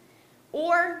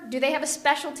 Or do they have a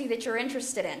specialty that you're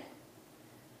interested in?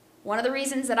 One of the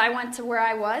reasons that I went to where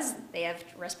I was, they have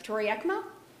respiratory ECMO,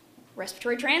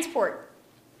 respiratory transport.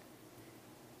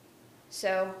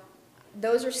 So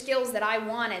those are skills that I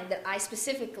wanted, that I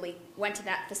specifically went to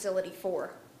that facility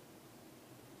for.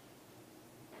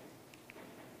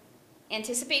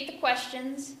 Anticipate the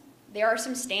questions. There are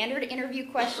some standard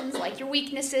interview questions like your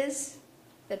weaknesses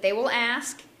that they will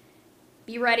ask.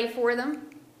 Be ready for them.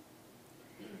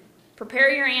 Prepare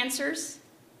your answers.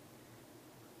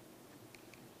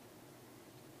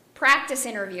 Practice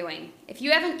interviewing. If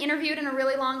you haven't interviewed in a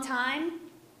really long time,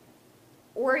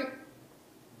 or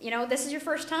this is your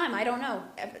first time, I don't know.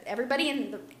 Everybody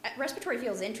in the respiratory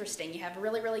field is interesting. You have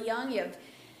really, really young, you have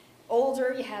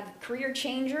older, you have career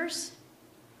changers.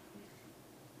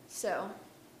 So,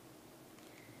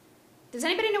 does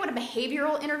anybody know what a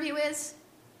behavioral interview is?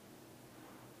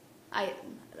 I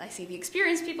see the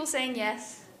experienced people saying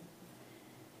yes.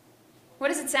 What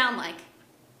does it sound like?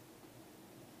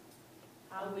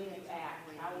 How would you act?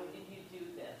 How would you do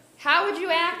this? How would you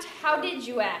act? How did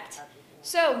you act?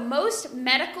 So most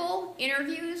medical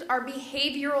interviews are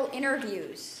behavioral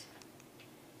interviews.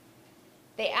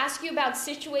 They ask you about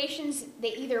situations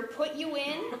they either put you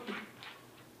in,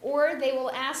 or they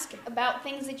will ask about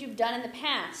things that you've done in the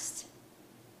past.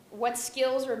 What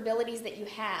skills or abilities that you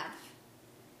have.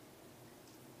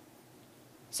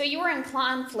 So you were in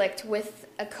conflict with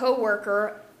a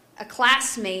coworker, a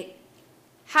classmate.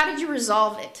 How did you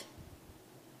resolve it?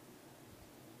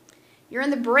 You're in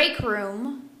the break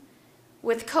room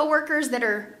with coworkers that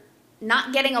are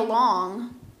not getting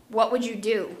along. What would you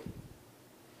do?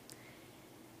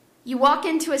 You walk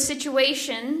into a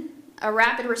situation, a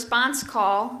rapid response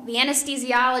call. The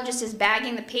anesthesiologist is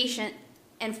bagging the patient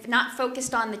and not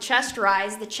focused on the chest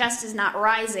rise. The chest is not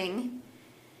rising.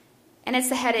 And it's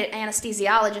the head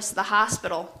anesthesiologist of the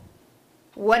hospital.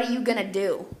 What are you going to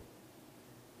do?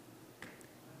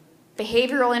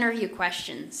 Behavioral interview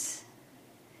questions.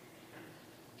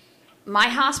 My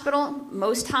hospital,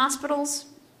 most hospitals,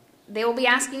 they will be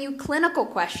asking you clinical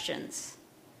questions.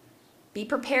 Be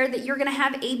prepared that you're going to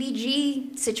have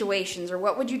ABG situations, or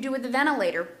what would you do with the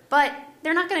ventilator? But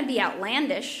they're not going to be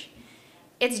outlandish.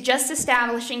 It's just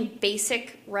establishing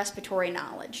basic respiratory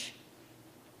knowledge.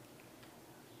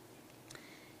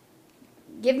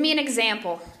 Give me an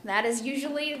example. That is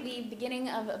usually the beginning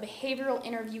of a behavioral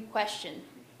interview question.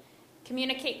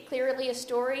 Communicate clearly a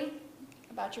story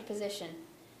about your position.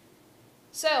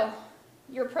 So,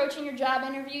 you're approaching your job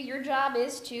interview. Your job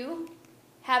is to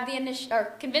have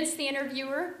convince the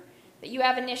interviewer that you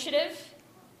have initiative,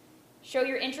 show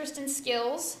your interest and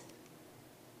skills,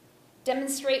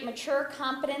 demonstrate mature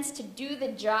competence to do the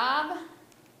job,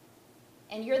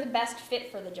 and you're the best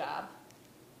fit for the job.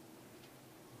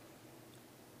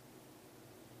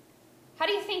 How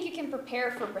do you think you can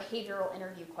prepare for behavioral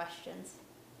interview questions?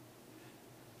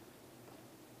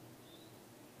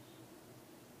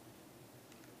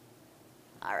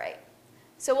 All right.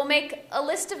 So we'll make a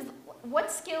list of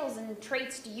what skills and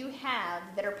traits do you have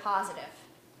that are positive.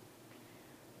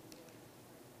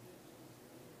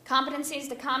 Competencies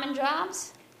to common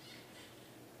jobs.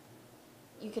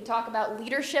 You could talk about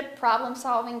leadership, problem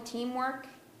solving, teamwork,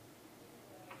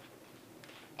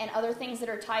 and other things that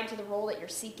are tied to the role that you're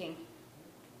seeking.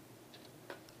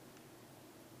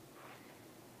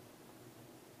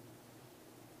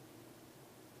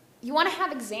 You want to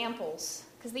have examples,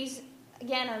 because these,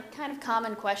 again, are kind of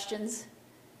common questions.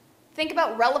 Think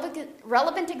about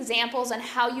relevant examples on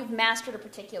how you've mastered a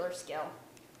particular skill.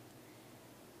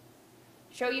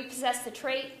 Show you possess the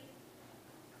trait.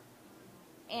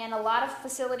 And a lot of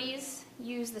facilities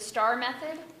use the STAR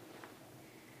method.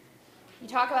 You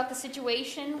talk about the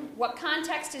situation. What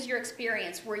context is your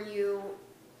experience?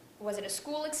 Was it a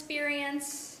school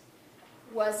experience?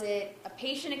 Was it a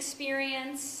patient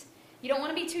experience? You don't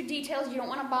want to be too detailed. You don't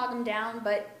want to bog them down,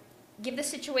 but give the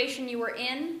situation you were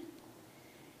in,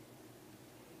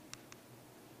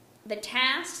 the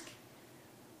task.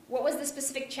 What was the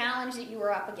specific challenge that you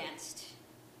were up against?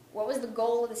 What was the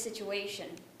goal of the situation?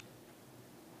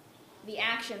 The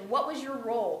action. What was your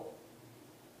role?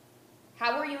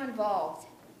 How were you involved?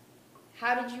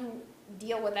 How did you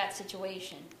deal with that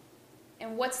situation?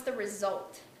 And what's the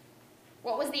result?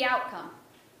 What was the outcome?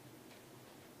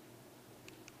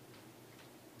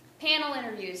 Panel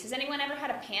interviews. Has anyone ever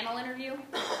had a panel interview?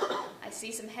 I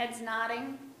see some heads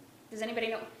nodding. Does anybody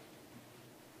know?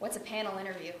 What's a panel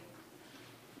interview?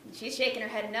 She's shaking her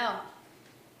head no.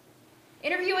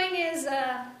 Interviewing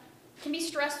can be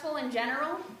stressful in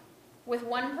general with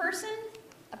one person.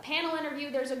 A panel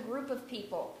interview, there's a group of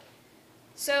people.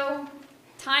 So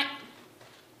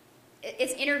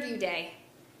it's interview day.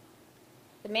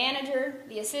 The manager,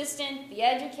 the assistant, the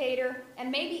educator, and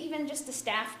maybe even just a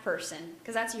staff person,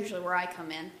 because that's usually where I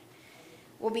come in,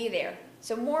 will be there.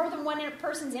 So more than one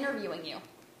person's interviewing you.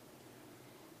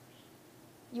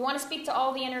 You want to speak to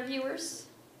all the interviewers.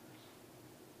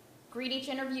 Greet each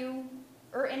interviewer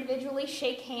individually,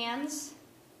 shake hands.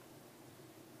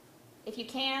 If you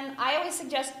can, I always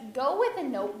suggest go with a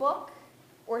notebook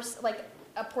or like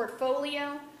a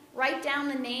portfolio. Write down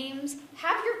the names.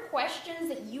 Have your questions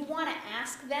that you want to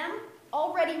ask them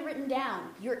already written down.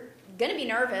 You're going to be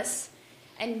nervous.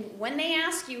 And when they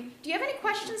ask you, do you have any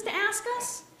questions to ask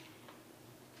us?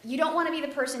 You don't want to be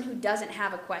the person who doesn't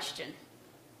have a question,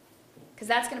 because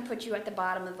that's going to put you at the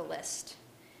bottom of the list.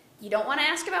 You don't want to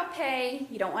ask about pay.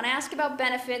 You don't want to ask about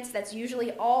benefits. That's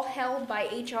usually all held by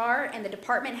HR, and the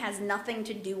department has nothing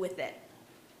to do with it.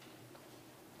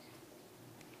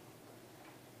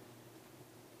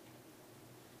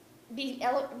 be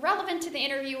relevant to the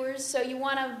interviewers, so you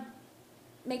want to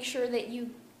make sure that you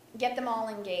get them all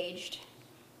engaged.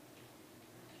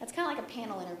 That's kind of like a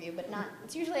panel interview, but not,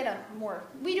 it's usually at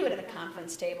we do it at a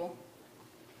conference table.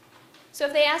 So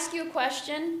if they ask you a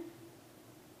question,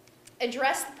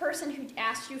 address the person who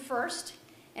asked you first,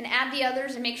 and add the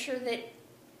others, and make sure that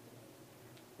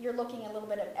you're looking a little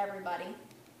bit at everybody.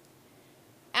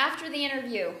 After the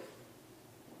interview,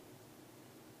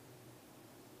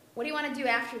 what do you want to do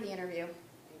after the interview?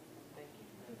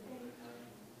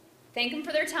 Thank them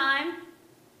for their time.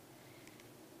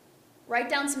 Write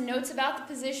down some notes about the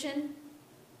position.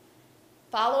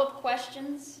 Follow-up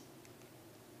questions.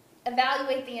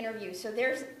 Evaluate the interview. So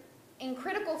in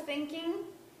critical thinking,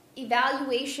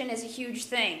 evaluation is a huge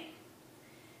thing.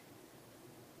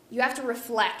 You have to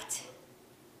reflect.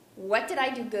 What did I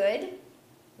do good?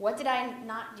 What did I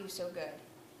not do so good?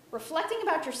 Reflecting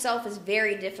about yourself is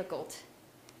very difficult.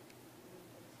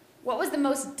 What was the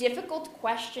most difficult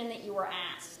question that you were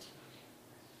asked?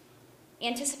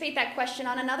 Anticipate that question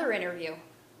on another interview.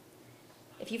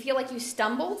 If you feel like you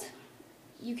stumbled,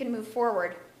 you can move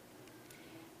forward.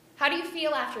 How do you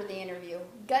feel after the interview?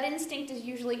 Gut instinct is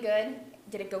usually good.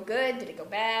 Did it go good? Did it go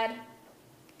bad?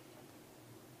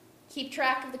 Keep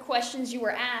track of the questions you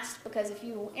were asked, because if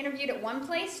you interviewed at one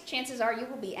place, chances are you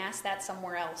will be asked that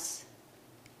somewhere else.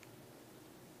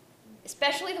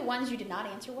 Especially the ones you did not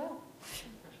answer well.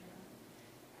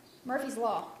 Murphy's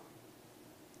Law.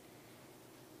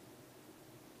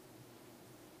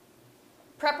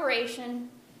 Preparation.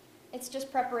 It's just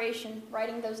preparation,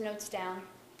 writing those notes down.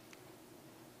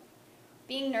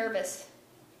 Being nervous.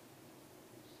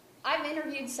 I've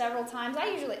interviewed several times.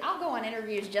 I'll go on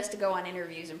interviews just to go on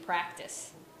interviews and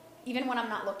practice, even when I'm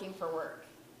not looking for work.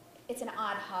 It's an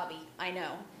odd hobby, I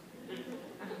know.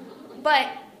 But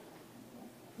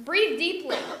breathe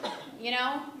deeply,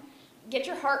 get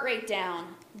your heart rate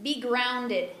down, be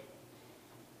grounded,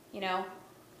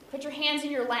 put your hands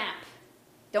in your lap,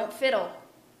 don't fiddle,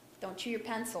 don't chew your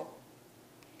pencil.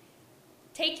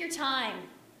 Take your time.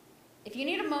 If you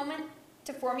need a moment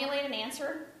to formulate an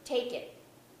answer, take it.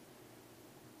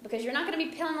 Because you're not going to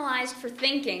be penalized for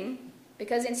thinking,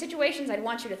 because in situations I'd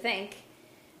want you to think,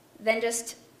 then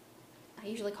I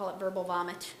usually call it verbal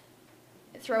vomit.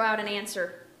 Throw out an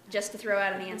answer, just to throw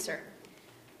out an answer.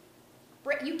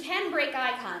 You can break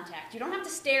eye contact. You don't have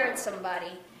to stare at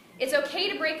somebody. It's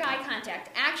okay to break eye contact.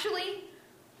 Actually,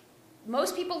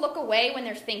 most people look away when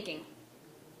they're thinking.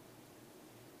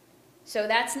 So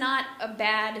that's not a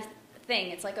bad thing.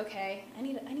 It's like, okay, I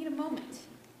need a moment.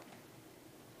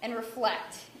 And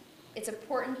reflect. It's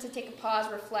important to take a pause,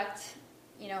 reflect.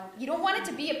 You don't want it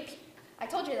to be I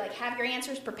told you, have your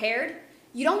answers prepared.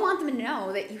 You don't want them to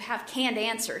know that you have canned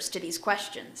answers to these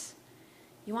questions.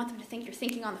 You want them to think you're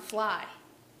thinking on the fly.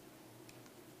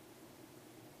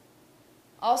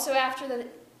 Also, after the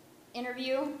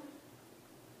interview,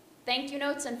 thank you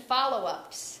notes and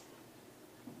follow-ups.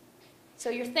 So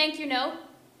your thank you note,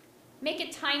 make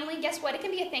it timely. Guess what? It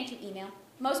can be a thank you email.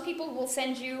 Most people will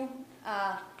send you,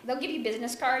 they'll give you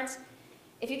business cards.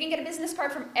 If you can get a business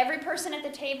card from every person at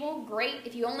the table, great.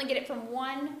 If you only get it from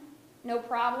one, no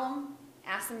problem.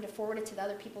 Ask them to forward it to the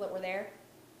other people that were there.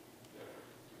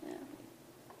 Yeah.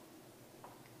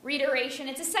 Reiteration,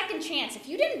 it's a second chance.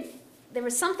 If there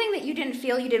was something that you didn't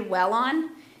feel you did well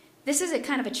on, this is a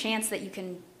kind of a chance that you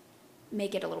can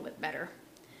make it a little bit better.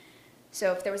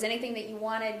 So if there was anything that you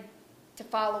wanted to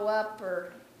follow up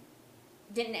or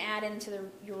didn't add into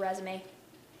your resume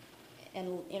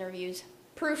and interviews,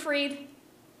 proofread.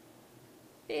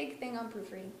 Big thing on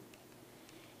proofreading.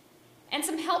 And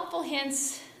some helpful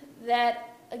hints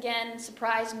that, again,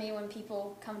 surprise me when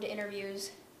people come to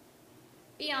interviews.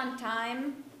 Be on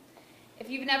time. If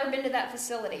you've never been to that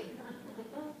facility,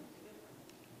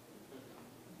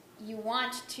 you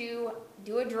want to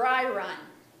do a dry run.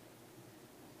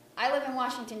 I live in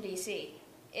Washington, D.C.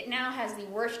 It now has the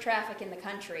worst traffic in the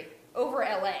country, over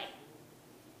L.A.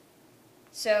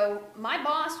 So my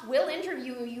boss will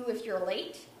interview you if you're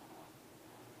late.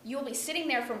 You'll be sitting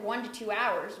there for 1 to 2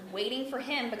 hours waiting for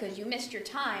him because you missed your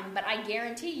time, but I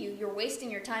guarantee you're wasting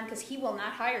your time because he will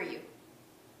not hire you.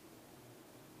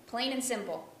 Plain and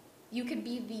simple. You could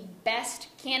be the best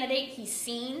candidate he's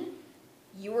seen.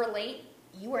 You were late.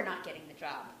 You are not getting the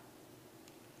job.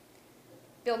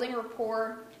 Building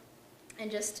rapport and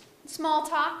just small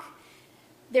talk.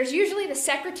 There's usually the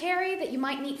secretary that you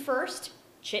might meet first.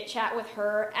 Chit-chat with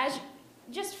her.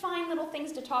 Just find little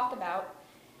things to talk about.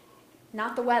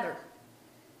 Not the weather.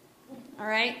 All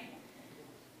right?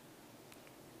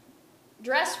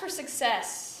 Dress for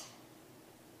success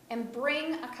and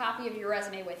bring a copy of your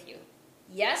resume with you.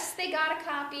 Yes, they got a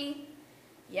copy.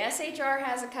 Yes, HR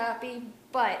has a copy,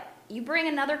 but you bring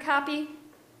another copy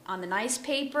on the nice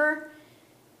paper,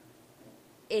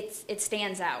 it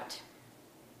stands out.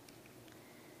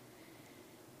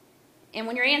 And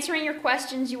when you're answering your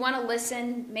questions, you want to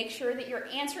listen. Make sure that you're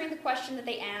answering the question that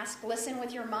they ask. Listen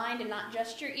with your mind and not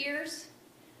just your ears.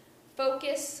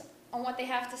 Focus on what they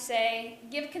have to say.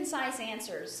 Give concise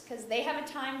answers because they have a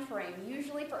time frame.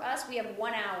 Usually for us, we have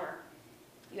 1 hour.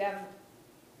 You have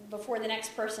before the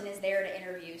next person is there to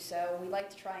interview, so we like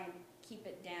to try and keep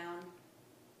it down.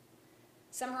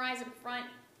 Summarize up front.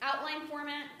 Outline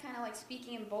format, kind of like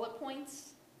speaking in bullet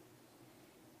points.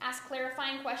 Ask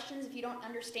clarifying questions if you don't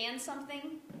understand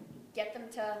something. Get them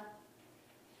to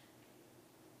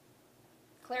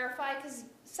clarify, because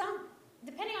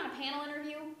depending on a panel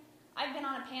interview, I've been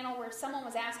on a panel where someone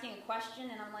was asking a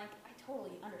question and I'm like, I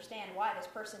totally understand why this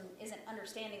person isn't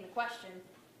understanding the question.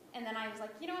 And then I was like,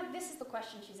 you know what, this is the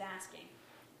question she's asking,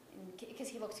 because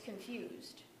he looks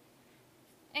confused.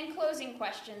 And closing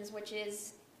questions, which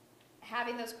is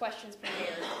having those questions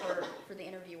prepared for the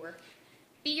interviewer.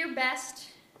 Be your best.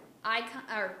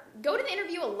 Go to the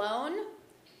interview alone.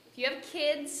 If you have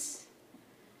kids,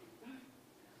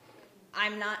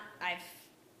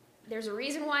 there's a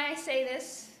reason why I say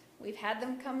this. We've had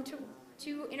them come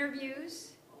to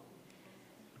interviews.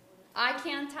 Eye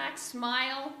contact,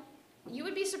 smile. You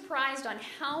would be surprised on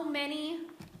how many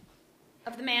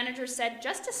of the managers said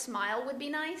just a smile would be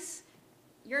nice.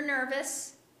 You're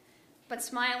nervous, but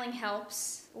smiling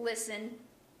helps. Listen.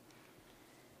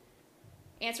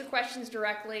 Answer questions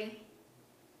directly.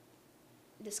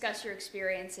 Discuss your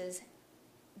experiences.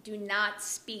 Do not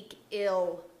speak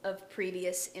ill of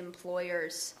previous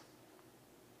employers.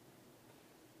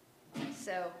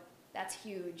 So that's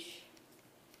huge.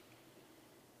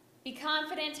 Be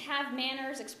confident, have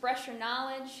manners, express your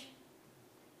knowledge.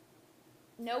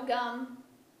 No gum.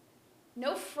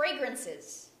 No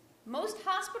fragrances. Most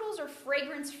hospitals are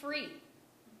fragrance-free.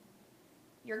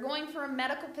 You're going for a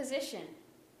medical position.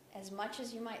 As much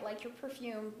as you might like your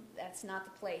perfume, that's not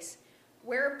the place.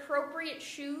 Wear appropriate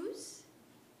shoes.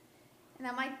 And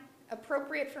that might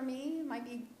appropriate for me, it might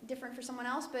be different for someone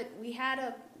else, but we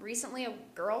had recently a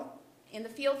girl in the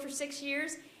field for 6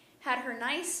 years, had her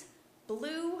nice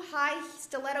blue high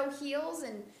stiletto heels,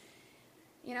 and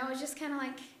it was just kind of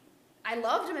like, I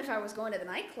loved them if I was going to the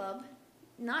nightclub,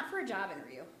 not for a job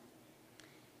interview.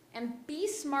 And be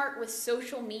smart with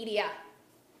social media.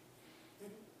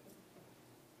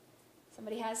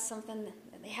 Somebody has something,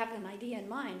 they have an idea in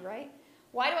mind, right?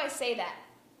 Why do I say that?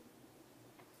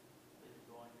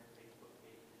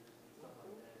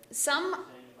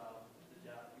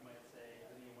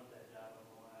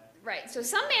 Right, so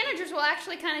some managers will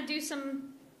actually kind of do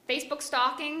some Facebook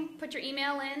stalking, put your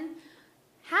email in.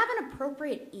 Have an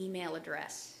appropriate email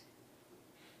address.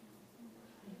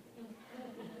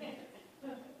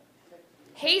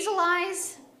 Hazel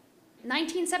Eyes,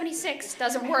 1976,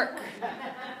 doesn't work.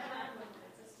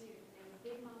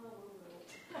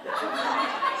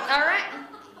 All right.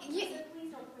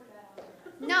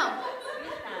 No.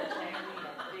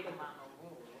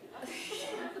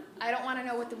 I don't want to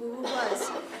know what the woo-woo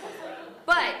was.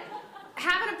 But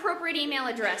have an appropriate email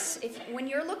address. When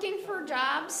you're looking for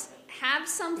jobs, have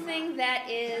something that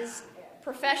is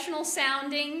professional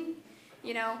sounding,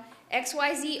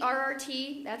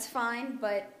 XYZRRT, that's fine,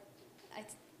 but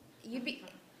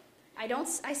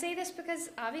I say this because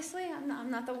obviously I'm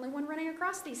not the only one running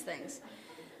across these things.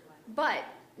 But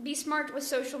be smart with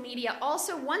social media.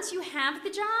 Also, once you have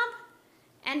the job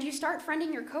and you start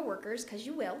friending your coworkers, because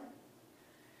you will,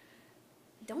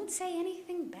 don't say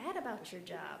anything bad about your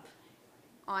job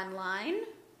online,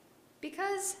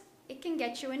 because it can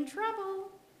get you in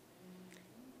trouble.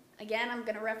 Again, I'm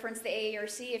going to reference the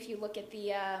AARC. If you look at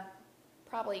the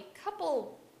probably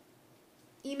couple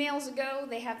emails ago,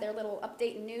 they have their little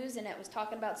update in news, and it was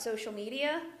talking about social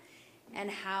media and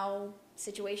how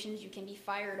situations you can be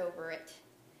fired over it.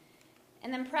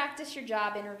 And then practice your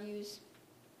job interviews.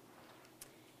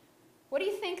 What do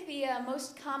you think the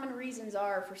most common reasons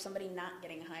are for somebody not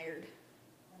getting hired?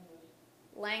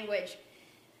 Language.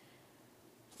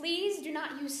 Please do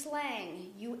not use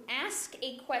slang. You ask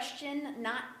a question,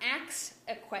 not ask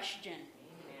a question.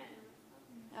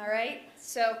 All right?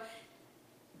 So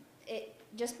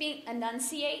just being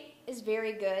enunciate is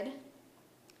very good.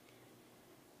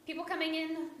 People coming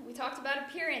in, we talked about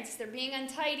appearance. They're being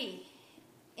untidy.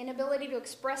 Inability to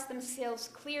express themselves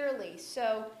clearly.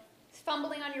 So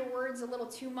fumbling on your words a little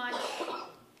too much.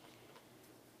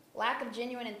 Lack of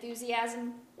genuine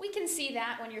enthusiasm. We can see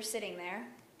that when you're sitting there.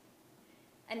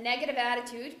 A negative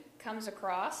attitude comes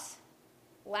across.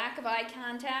 Lack of eye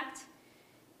contact.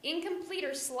 Incomplete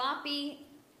or sloppy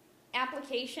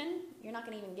application, you're not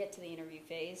going to even get to the interview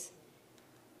phase.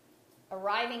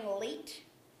 Arriving late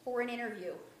for an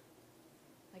interview.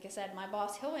 Like I said, my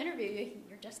boss, he'll interview you,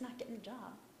 you're just not getting the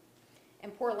job.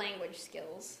 And poor language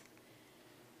skills.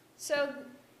 So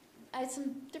I had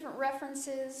some different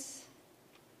references,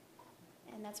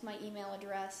 and that's my email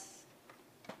address.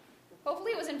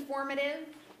 Hopefully it was informative.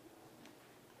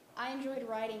 I enjoyed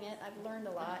writing it. I've learned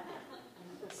a lot.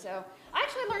 So I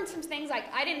actually learned some things like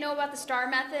I didn't know about the STAR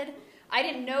method. I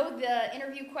didn't know the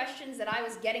interview questions that I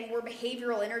was getting were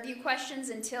behavioral interview questions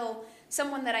until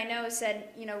someone that I know said,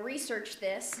 you know, research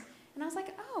this. And I was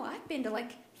like, oh, I've been to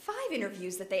like 5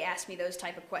 interviews that they asked me those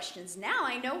type of questions. Now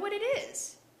I know what it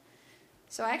is.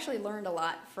 So I actually learned a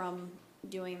lot from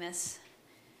doing this.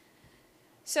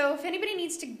 So if anybody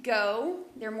needs to go,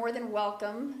 they're more than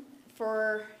welcome.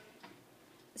 For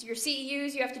your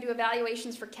CEUs, you have to do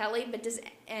evaluations for Kelly,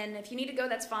 and if you need to go,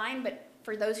 that's fine, but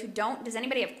for those who don't, does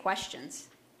anybody have questions?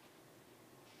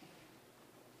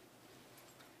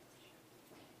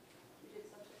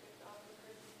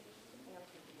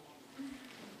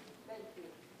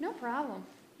 No problem,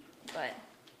 but